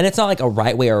 And it's not like a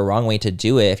right way or a wrong way to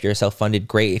do it. If you're self-funded,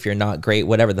 great. If you're not, great.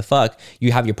 Whatever the fuck,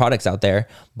 you have your products out there.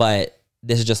 But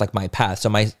this is just like my path. So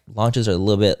my launches are a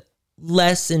little bit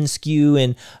less in skew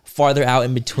and farther out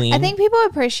in between. I think people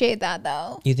appreciate that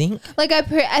though. You think? Like I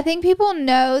think people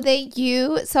know that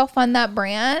you self-fund that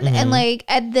brand, and like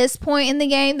at this point in the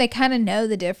game, they kind of know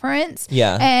the difference.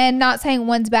 Yeah. And not saying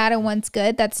one's bad and one's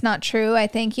good. That's not true. I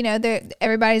think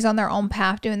everybody's on their own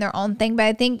path doing their own thing. But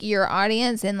I think your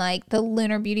audience and like the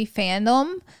Lunar Beauty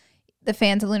fandom, the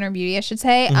fans of Lunar Beauty, I should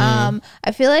say,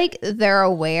 I feel like they're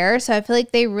aware. So I feel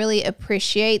like they really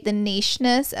appreciate the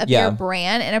nicheness of Yeah. your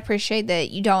brand and appreciate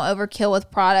that you don't overkill with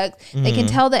product. They can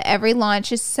tell that every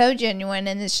launch is so genuine,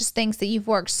 and it's just things that you've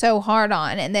worked so hard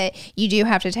on, and that you do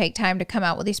have to take time to come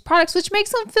out with these products, which makes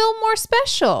them feel more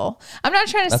special. I'm not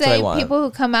trying to That's what I say want. people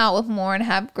who come out with more and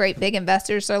have great big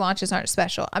investors, their launches aren't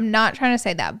special. I'm not trying to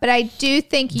say that, but I do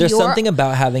think There's something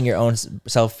about having your own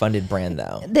self-funded brand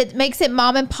though. that makes it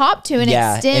mom and pop to an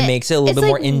Yeah, extent. it makes it a little It's bit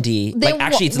more indie. then Like,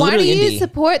 actually, it's why literally do you indie.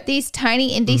 support these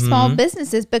tiny indie small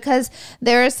businesses? Because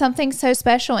there is something so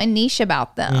special and niche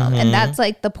about them, and that's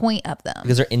like the point of them.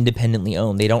 Because they're independently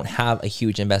owned. They don't have a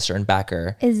huge investor and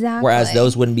backer. Exactly. Whereas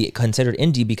those wouldn't be considered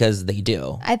indie because they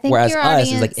do. I think Whereas your us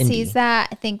audience is like indie. sees that.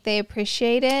 I think they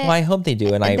appreciate it. Well, I hope they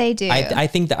do, and They do. I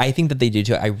think that they do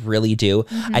too. I really do.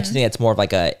 I just think it's more of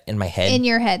like a in my head. in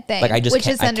your head thing, like I just which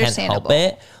can't, is I can't understandable.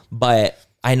 help it. But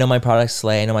I know my products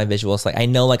slay. I know my visuals slay. I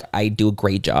know like I do a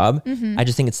great job. I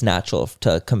just think it's natural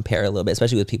to compare a little bit,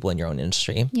 especially with people in your own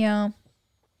industry. Yeah.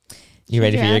 You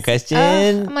ready for your Yes.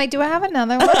 question? I'm like, do I have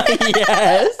another one?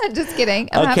 Yes. I'm just kidding.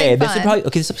 I'm Okay, having this fun. is probably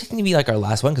this is going to be like our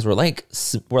last one because we're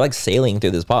like sailing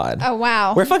through this pod. Oh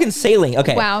wow. We're fucking sailing.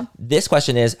 Okay. Wow. This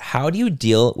question is, how do you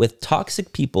deal with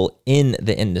toxic people in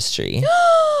the industry?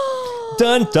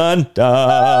 Dun dun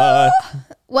dun.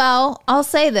 Well, I'll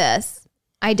say this.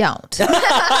 I don't.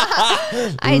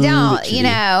 I don't. You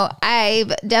know,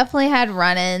 I've definitely had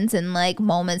run-ins and like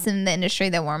moments in the industry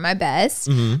that weren't my best.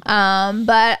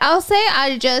 But I'll say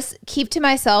I just keep to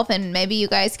myself, and maybe you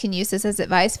guys can use this as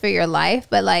advice for your life.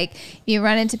 But like, if you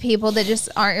run into people that just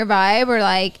aren't your vibe, or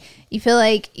like you feel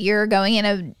like you're going in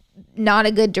a not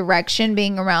a good direction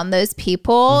being around those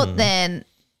people, then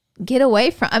get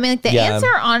away from. I mean, like the Yeah. answer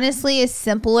honestly is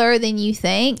simpler than you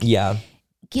think. Yeah.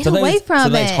 Get Sometimes- away from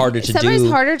sometimes it. harder to Sometimes do.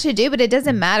 harder to do, but it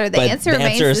doesn't matter. The But answer the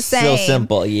remains answer the is same. still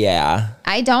simple. Yeah.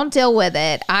 I don't deal with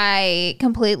it. I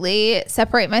completely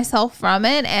separate myself from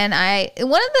it. And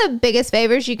one of the biggest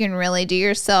favors you can really do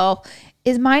yourself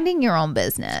is minding your own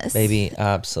business. Baby,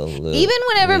 absolutely. Even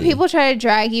whenever people try to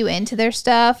drag you into their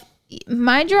stuff,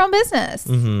 mind your own business.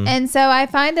 And so I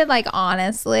find that, like,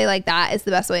 honestly, like that is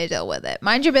the best way to deal with it.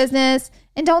 Mind your business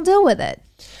and don't deal with it.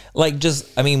 Like, just,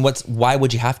 I mean, why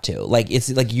would you have to? Like, it's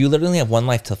like you literally have one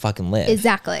life to fucking live.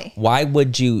 Exactly. Why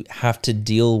would you have to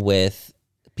deal with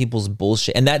people's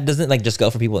bullshit? And that doesn't like just go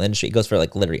for people in the industry. It goes for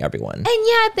like literally everyone. And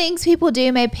yeah, things people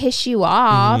do may piss you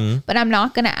off, but I'm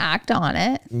not going to act on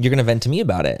it. You're going to vent to me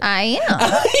about it. I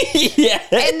am. Yeah.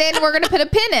 And then we're going to put a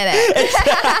pin in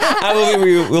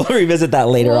it. We'll revisit that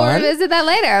later We'll on. revisit that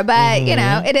later. But, you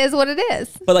know, it is what it is.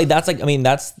 But like, that's like, I mean,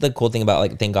 that's the cool thing about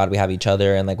like, thank God we have each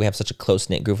other and like we have such a close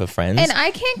knit group of friends. And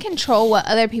I can't control what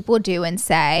other people do and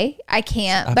say. I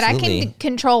can't, but I Absolutely. can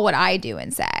control what I do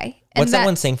and say. And What's that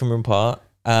one saying from RuPaul?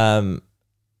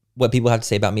 What people have to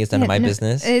say about me is none of my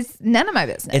business. It's none of my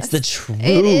business. It's the truth.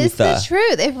 It is the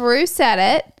truth. If Ru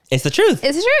said it, It's the truth.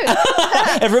 it's the truth.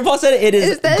 If RuPaul said it, it is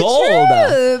It's the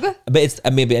gold. truth. But it's, I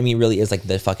mean, it really is like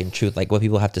the fucking truth. Like what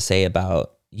people have to say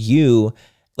about you,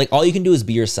 like all you can do is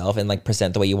be yourself and like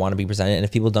present the way you want to be presented. And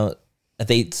if people don't, if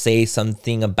they say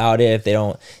something about it, if they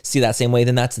don't see that same way,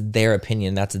 then that's their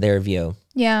opinion. That's their view.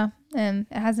 Yeah. And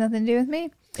it has nothing to do with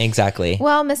me. Exactly.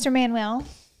 Well, Mr. Manuel,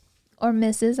 Or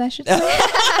Mrs., I should say.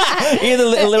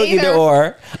 either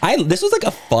or. This was like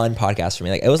a fun podcast for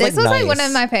me. Like it was This like was nice. like one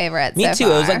of my favorites. Me so too.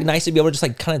 far. It was like nice to be able to just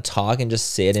like kind of talk and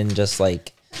just sit and just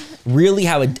like really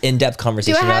have an in-depth Do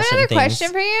conversation I about have certain another things.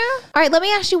 question for you? All right, let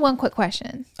me ask you one quick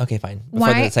question. Okay, fine. Before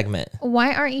Why- the segment.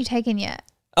 Why aren't you taken yet?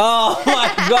 Oh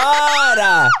my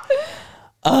god.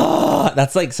 Oh,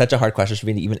 that's like such a hard question for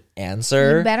me to even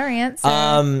answer. You better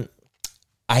answer.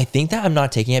 I think that I'm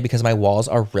not taking it because my walls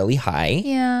are really high.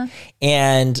 Yeah.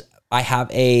 And I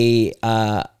have a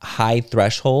high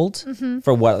threshold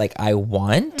for what like I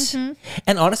want.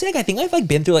 And honestly, like I think I've like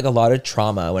been through like a lot of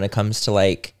trauma when it comes to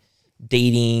like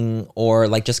dating or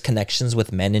like just connections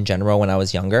with men in general when I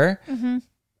was younger.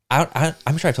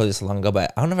 I'm sure I told you this long ago,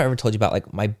 but I don't know if I ever told you about like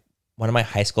one of my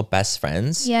high school best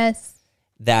friends Yes.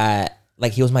 that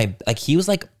like he was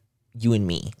like you and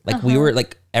me. Like we were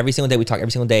like every single day we talked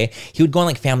every single day. He would go on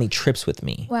like family trips with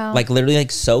me. Wow. Like literally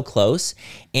like so close.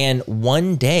 And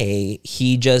one day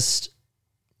he just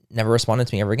never responded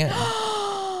to me ever again.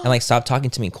 And like stopped talking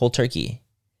to me cold turkey.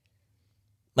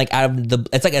 Like out of the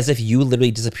it's like as if you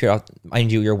literally disappeared off.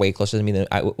 Mind you, you're way closer to me than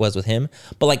I was with him.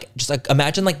 But like just like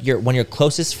imagine like one of your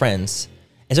closest friends,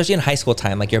 especially in high school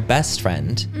time, like your best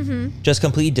friend, just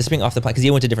completely disappearing off the planet because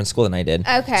he went to a different school than I did.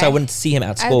 Okay. So I wouldn't see him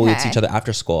at school. We would see Okay. each other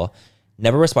after school.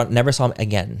 Never saw him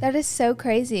again. That is so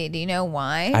crazy. Do you know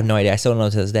why? I have no idea. I still don't know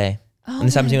to this day. And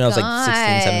this happened to me when I was like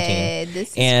 16, 17. This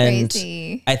is And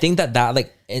crazy. I think that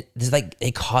like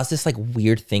it caused this like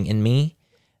weird thing in me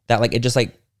that like it just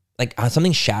like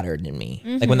something shattered in me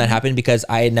like when that happened because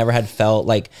I had never had felt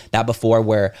like that before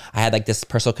where I had like this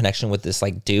personal connection with this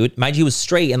like dude. Mind you, he was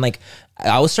straight and like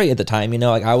I was straight at the time, you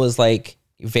know, like I was like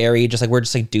very just like we're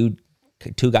just like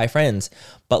two guy friends.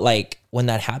 But like when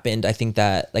that happened, I think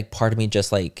that like part of me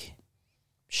just like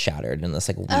shattered in this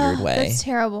like weird way. That's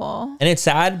terrible. And it's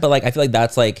sad, but like I feel like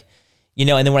that's like, you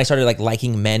know, and then when I started like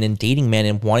liking men and dating men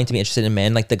and wanting to be interested in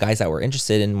men, like the guys that were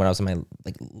interested in when I was in my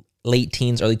like late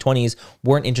teens, early 20s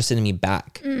weren't interested in me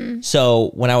back.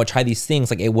 So when I would try these things,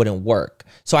 like it wouldn't work.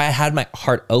 So I had my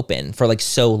heart open for like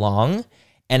so long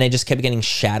and I just kept getting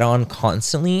shat on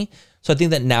constantly. So I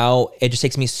think that now it just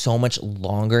takes me so much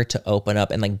longer to open up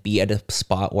and like be at a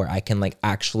spot where I can like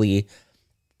actually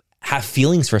have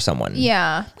feelings for someone.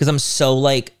 Yeah. Because I'm so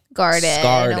like Guarded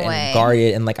scarred in a way. and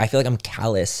guarded and like I feel like I'm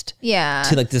calloused Yeah.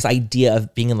 to like this idea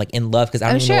of being like in love because I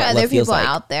don't I'm even sure know what other love feels people like.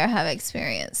 out there have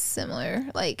experienced similar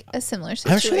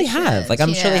situation. I'm sure they have. Like I'm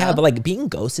you sure they know? have, but like being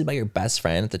ghosted by your best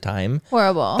friend at the time,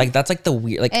 Horrible. like that's like the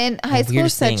weird like and the high school is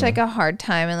weirdest such thing. like a hard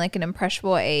time and like an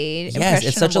impressionable age. Yes,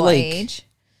 it's such a, impressionable like, age.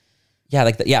 Yeah,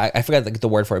 like I forgot like the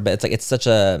word for it, but it's like it's such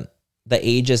a the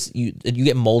age is you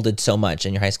get molded so much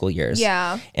in your high school years.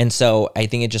 Yeah. And so I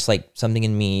think it just like something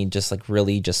in me just like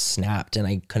really just snapped and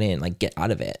I couldn't like get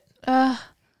out of it.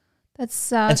 That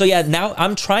sucks. And so yeah, now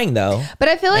I'm trying though. But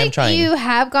I feel I am like trying. you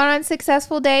have gone on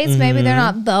successful dates. Maybe they're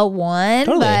not the one,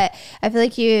 Totally. but I feel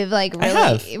like you've like I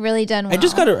have. really done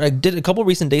well. I did a couple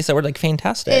recent dates that were like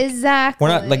fantastic. Exactly.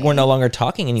 We're no longer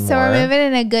talking anymore. So we're moving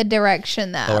in a good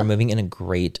direction though. But we're moving in a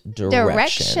great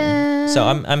direction. So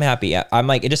I'm happy. I'm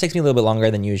like, it just takes me a little bit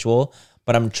longer than usual,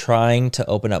 but I'm trying to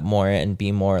open up more and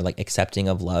be more like accepting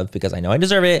of love because I know I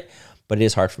deserve it, but it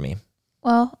is hard for me.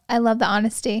 Well, I love the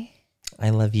honesty. I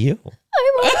love you.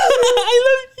 I love I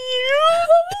love you.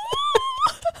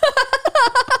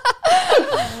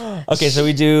 Okay, so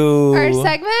we do our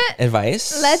segment.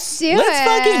 advice. Let's do Let's it.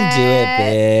 fucking do it,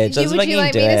 bitch. Let's Would fucking you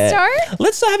like do me to it. start?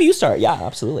 Let's have you start. Yeah,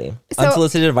 absolutely. So-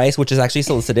 Unsolicited advice, which is actually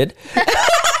solicited. They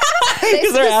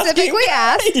 'Cause they're asking. specifically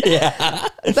asked. Yeah.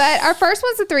 But our first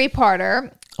one's a 3-parter.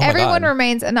 Oh my Everyone God.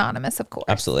 remains anonymous, of course.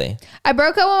 Absolutely. I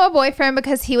broke up with my boyfriend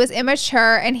because he was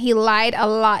immature and he lied a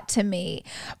lot to me.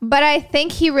 But I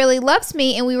think he really loves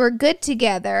me and we were good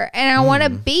together. And I want to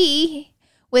be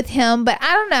with him, but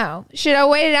I don't know. Should I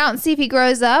wait it out and see if he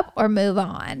grows up or move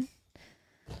on?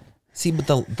 See, but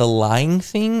the lying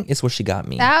thing is where she got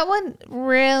me. That one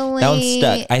really. That one's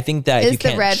stuck. I think that if is you the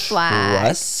can't red flag.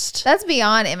 trust, That's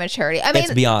beyond immaturity. I mean,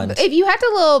 It's beyond. If you have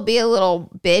to be a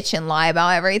little bitch and lie about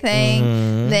everything,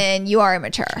 Mm-hmm. then you are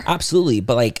immature. absolutely.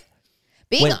 But like,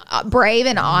 Being brave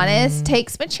and honest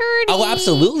takes maturity. Oh,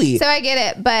 absolutely. So I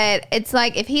get it, but it's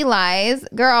like if he lies,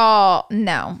 girl,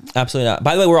 no. absolutely not.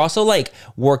 By the way, we're also like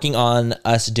working on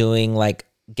us doing like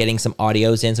getting some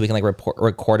audios in so we can like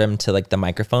record them to like the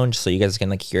microphone just so you guys can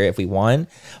like hear it if we want.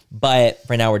 But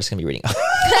right now we're just gonna be reading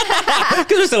because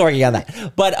we're still working on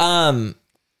that. But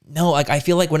no, like I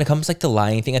feel like when it comes to, like the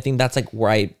lying thing, I think that's like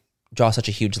where I draw such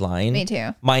a huge line. Me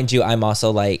too. Mind you, I'm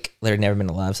also like literally never been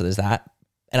in love, so there's that.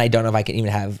 And I don't know if I can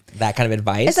even have that kind of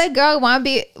advice. It's like, girl,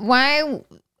 why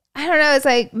I don't know. It's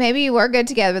like maybe we're good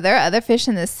together, but there are other fish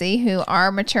in the sea who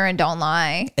are mature and don't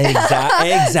lie. Exactly.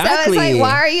 So it's like,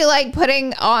 why are you like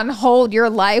putting on hold your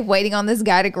life waiting on this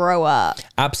guy to grow up?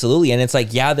 Absolutely. And it's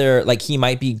like, yeah, they're like, he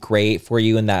might be great for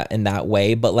you in that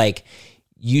way, but like,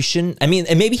 you shouldn't, I mean,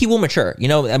 and maybe he will mature, you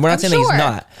know, and we're not saying that he's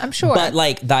not. I'm sure. But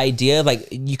like the idea of like,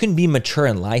 you can be mature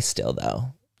and lie still though.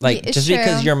 Like It's just true.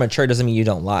 because you're mature doesn't mean you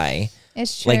don't lie.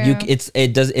 It's true. Like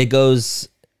it goes,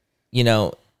 you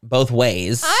know, both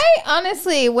ways. I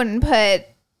honestly wouldn't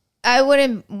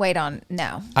wait on,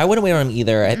 no. I wouldn't wait on him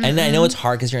either. And I know it's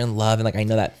hard because you're in love and like, I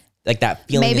know that like that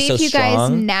feeling Maybe is so if you strong.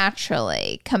 guys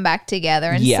naturally come back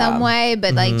together in Yeah. some way,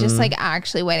 but like just like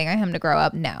actually waiting on him to grow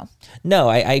up, no. No,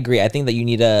 I agree. I think that you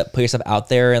need to put yourself out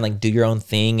there and like do your own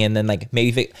thing. And then like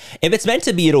maybe if it's meant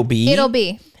to be, it'll be. It'll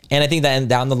be. And I think that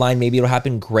down the line, maybe it'll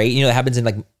happen great. You know, it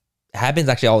happens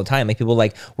actually all the time. Like people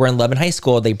like were in love in high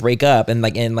school, they break up and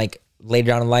like later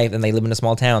down in life and they live in a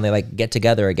small town, they like get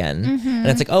together again. And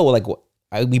it's like, oh, well,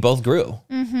 like we both grew,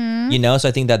 you know? So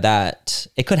I think that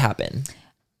it could happen.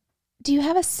 Do you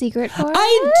have a secret for us?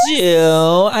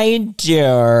 I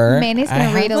do. Mandy's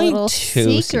gonna read a little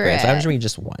two secrets. I'm just reading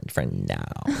just one for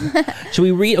now. Should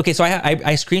we read? Okay, so I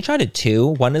screenshotted two.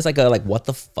 One is like a what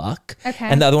the fuck, Okay.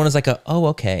 and the other one is like a oh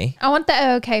okay. I want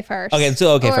the okay first. Okay,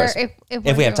 so okay Or first.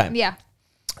 If we have time. Yeah.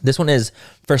 This one is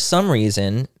for some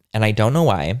reason, and I don't know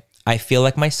why. I feel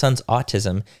like my son's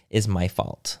autism is my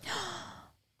fault.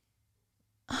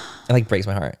 It like breaks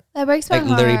my heart. That breaks my Like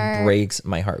heart. literally breaks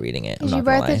my heart reading it. I'm Because not you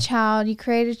gonna birth lie. a child, you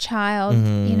create a child,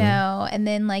 you know, and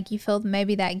then like you feel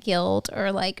maybe that guilt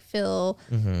or like feel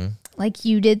like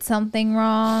you did something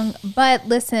wrong. But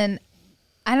listen,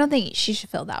 I don't think she should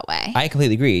feel that way. I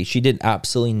completely agree. She did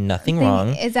absolutely nothing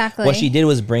wrong. Exactly. What she did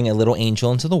was bring a little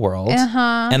angel into the world.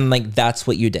 And like that's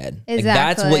what you did. Like,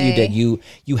 that's what you did. You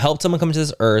helped someone come to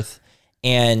this earth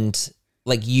and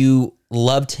like you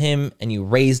loved him and you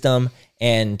raised him,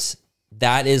 and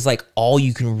that is like all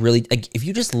you can really like. If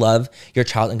you just love your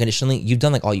child unconditionally, you've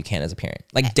done like all you can as a parent.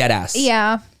 Like dead ass.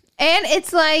 Yeah. And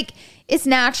it's like, it's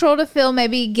natural to feel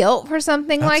maybe guilt for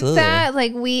something Absolutely. like that.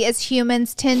 Like we as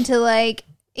humans tend to like,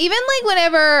 even like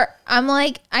whenever I'm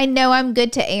like, I know I'm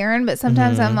good to Aaron, but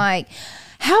sometimes I'm like,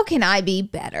 how can I be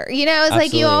better? You know, it's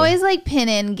like you Absolutely. always like pin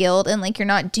in guilt and like you're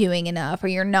not doing enough or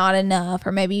you're not enough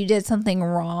or maybe you did something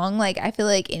wrong. Like I feel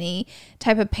like any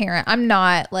type of parent, I'm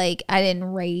not like, I didn't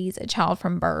raise a child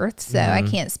from birth, so I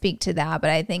can't speak to that.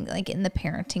 But I think like in the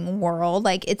parenting world,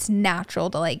 like it's natural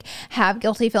to like have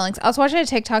guilty feelings. I was watching a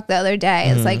TikTok the other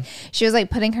day. It's like she was like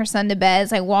putting her son to bed.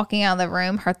 It's like walking out of the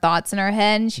room, her thoughts in her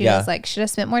head. And she was like, should have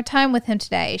spent more time with him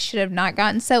today. Should have not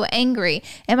gotten so angry.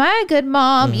 Am I a good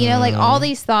mom? You know, like all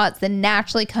these thoughts that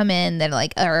naturally come in that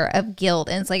like are of guilt.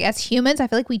 And it's like as humans, I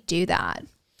feel like we do that.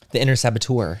 The inner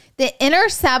saboteur. The inner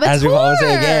saboteur. As we always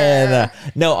say again.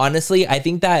 No, honestly, I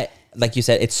think that, like you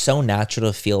said, it's so natural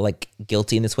to feel like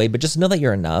guilty in this way, but just know that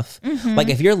you're enough. Like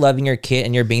if you're loving your kid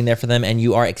and you're being there for them and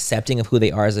you are accepting of who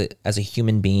they are as a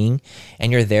human being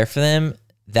and you're there for them,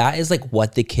 that is like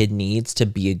what the kid needs to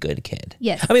be a good kid.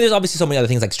 Yes. I mean, there's obviously so many other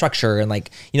things like structure and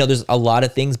like, you know, there's a lot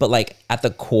of things, but like at the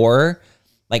core,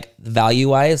 like value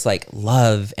wise, like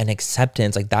love and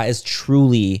acceptance, like that is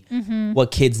truly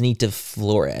what kids need to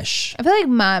flourish. I feel like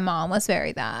my mom was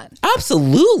very that.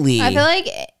 Absolutely. I feel like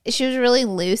she was really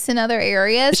loose in other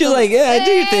areas. She was like, yeah,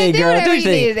 do your thing, girl. whatever Do your you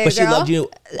need to thing. do, But she girl. loved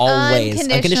you always,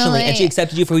 unconditionally. And she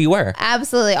accepted you for who you were.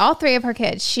 Absolutely. All three of her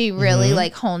kids, she really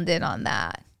like honed in on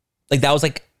that. Like that was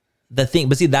like the thing.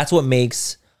 But see, that's what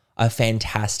makes a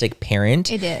fantastic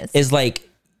parent. It is. Is like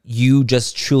you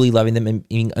just truly loving them and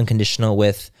being unconditional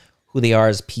with who they are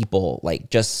as people. Like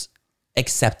just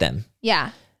accept them.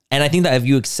 Yeah. And I think that if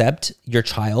you accept your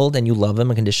child and you love them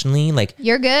unconditionally, like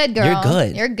You're good, girl. you're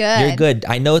good. You're good. You're good.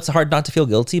 I know it's hard not to feel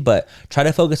guilty, but try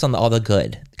to focus on all the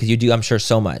good because you do, I'm sure,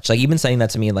 so much. Like even saying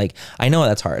that to me, like I know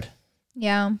that's hard,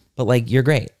 Yeah. but like you're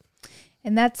great.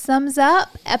 And that sums up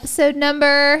episode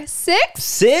number 6.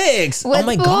 6. With Oh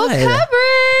my full God.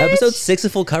 coverage. Episode 6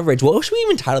 of full coverage. What should we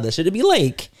even title this? Should it be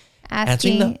like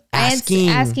Asking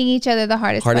each other the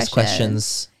hardest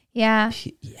questions? Yeah.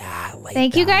 Yeah. Like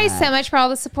Thank you guys so much for all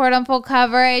the support on full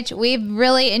coverage. We've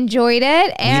really enjoyed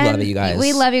it. And we love it, you guys.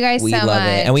 We love you guys we so love much.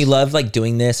 it. And we love like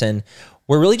doing this and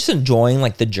we're really just enjoying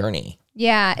like the journey.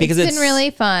 Yeah. Because it's been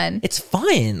really fun. It's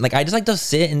fun. Like I just like to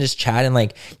sit and just chat and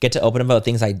like get to open about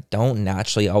things I don't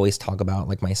naturally always talk about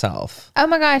like myself. Oh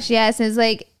my gosh, yes. It's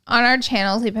like on our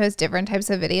channels, we post different types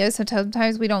of videos. So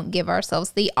sometimes we don't give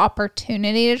ourselves the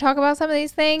opportunity to talk about some of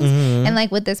these things. And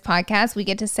like with this podcast, we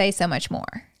get to say so much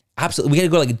more. Absolutely. We got to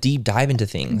go like deep dive into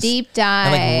things. Deep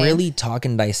dive. And like really talk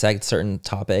and dissect certain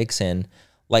topics and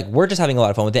Like, we're just having a lot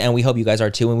of fun with it, and we hope you guys are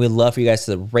too. And we'd love for you guys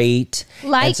to rate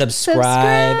Like, and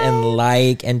subscribe and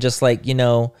like, and just like,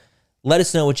 let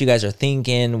us know what you guys are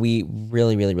thinking. We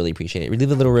really, really, really appreciate it. We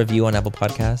leave a little review on Apple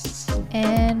Podcasts.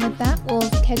 And with that, we'll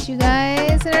catch you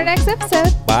guys in our next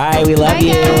episode. Bye. We love Bye,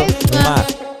 you. guys.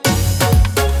 Mwah.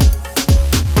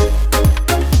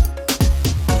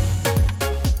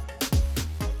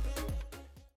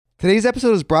 Today's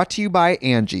episode is brought to you by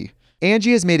Angie.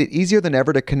 Angie has made it easier than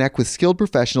ever to connect with skilled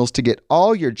professionals to get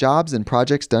all your jobs and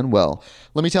projects done well.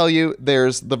 Let me tell you,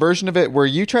 there's the version of it where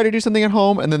you try to do something at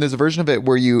home, and then there's a version of it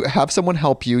where you have someone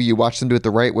help you, you watch them do it the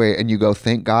right way, and you go,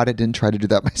 thank God I didn't try to do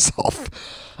that myself.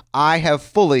 I have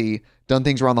fully done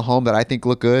things around the home that I think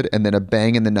look good, and then a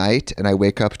bang in the night, and I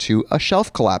wake up to a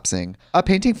shelf collapsing, a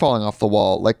painting falling off the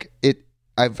wall.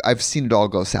 I've seen it all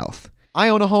go south. I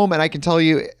own a home, and I can tell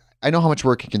you, I know how much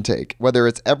work it can take. Whether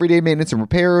it's everyday maintenance and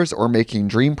repairs or making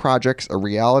dream projects a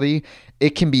reality,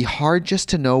 it can be hard just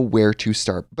to know where to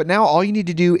start. But now all you need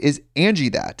to do is Angie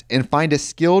that and find a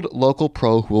skilled local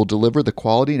pro who will deliver the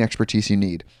quality and expertise you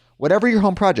need. Whatever your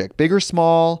home project, big or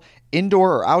small,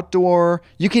 indoor or outdoor,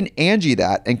 you can Angie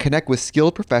that and connect with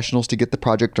skilled professionals to get the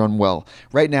project done well.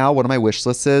 Right now, one of my wish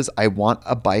lists is I want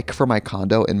a bike for my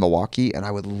condo in Milwaukee, and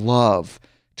I would love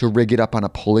to rig it up on a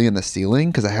pulley in the ceiling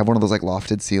because I have one of those like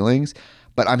lofted ceilings,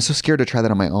 but I'm so scared to try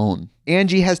that on my own.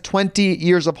 Angie has 20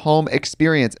 years of home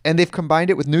experience, and they've combined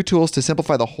it with new tools to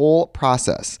simplify the whole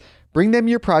process. Bring them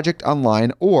your project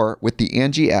online or with the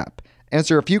Angie app.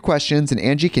 Answer a few questions and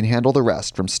Angie can handle the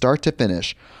rest from start to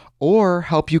finish, or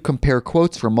help you compare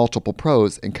quotes from multiple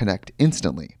pros and connect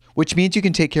instantly, which means you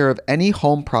can take care of any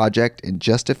home project in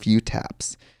just a few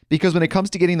taps. Because when it comes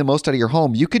to getting the most out of your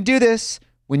home, you can do this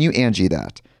when you Angie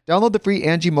that. Download the free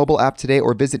Angie mobile app today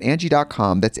or visit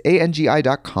Angie.com. That's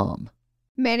ANGI.com.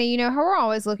 Manny, you know how we're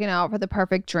always looking out for the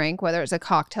perfect drink, whether it's a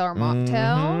cocktail or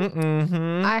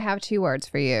mocktail? I have 2 words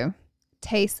for you.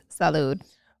 Taste salud.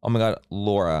 Oh my God,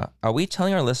 Laura, are we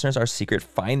telling our listeners our secret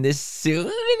find this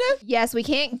soon? Yes, we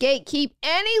can't gatekeep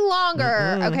any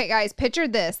longer. Okay, guys, picture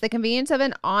this. The convenience of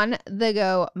an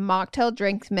on-the-go mocktail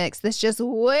drink mix that's just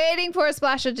waiting for a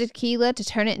splash of tequila to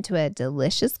turn it into a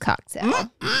delicious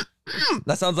cocktail.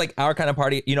 That sounds like our kind of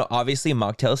party. Obviously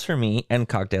mocktails for me and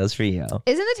cocktails for you.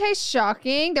 Isn't the taste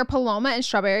shocking? Their Paloma and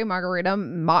strawberry margarita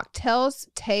mocktails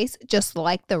taste just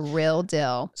like the real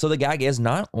deal. So the gag is,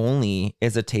 not only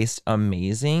is the taste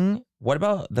amazing, what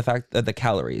about the fact that the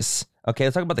calories? Okay,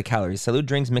 let's talk about the calories. Salud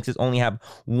Drinks mixes only have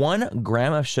 1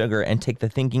 gram of sugar and take the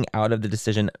thinking out of the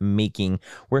decision making.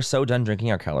 We're so done drinking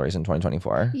our calories in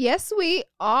 2024. Yes, we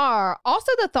are.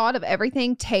 Also, the thought of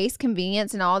everything, taste,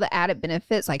 convenience, and all the added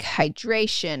benefits like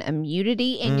hydration,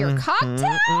 immunity in your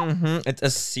cocktail. It's a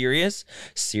serious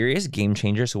game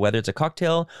changer. So whether it's a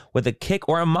cocktail with a kick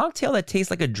or a mocktail that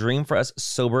tastes like a dream for us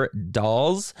sober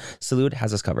dolls, Salud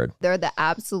has us covered. They're the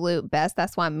absolute best.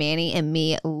 That's why Manny and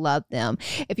me love them.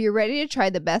 If you're ready to try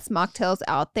the best mocktails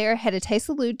out there, head to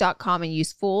tastesalud.com and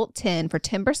use full10 for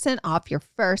 10% off your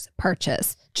first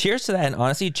purchase. Cheers to that, and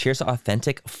honestly, cheers to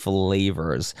authentic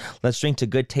flavors. Let's drink to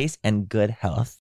good taste and good health.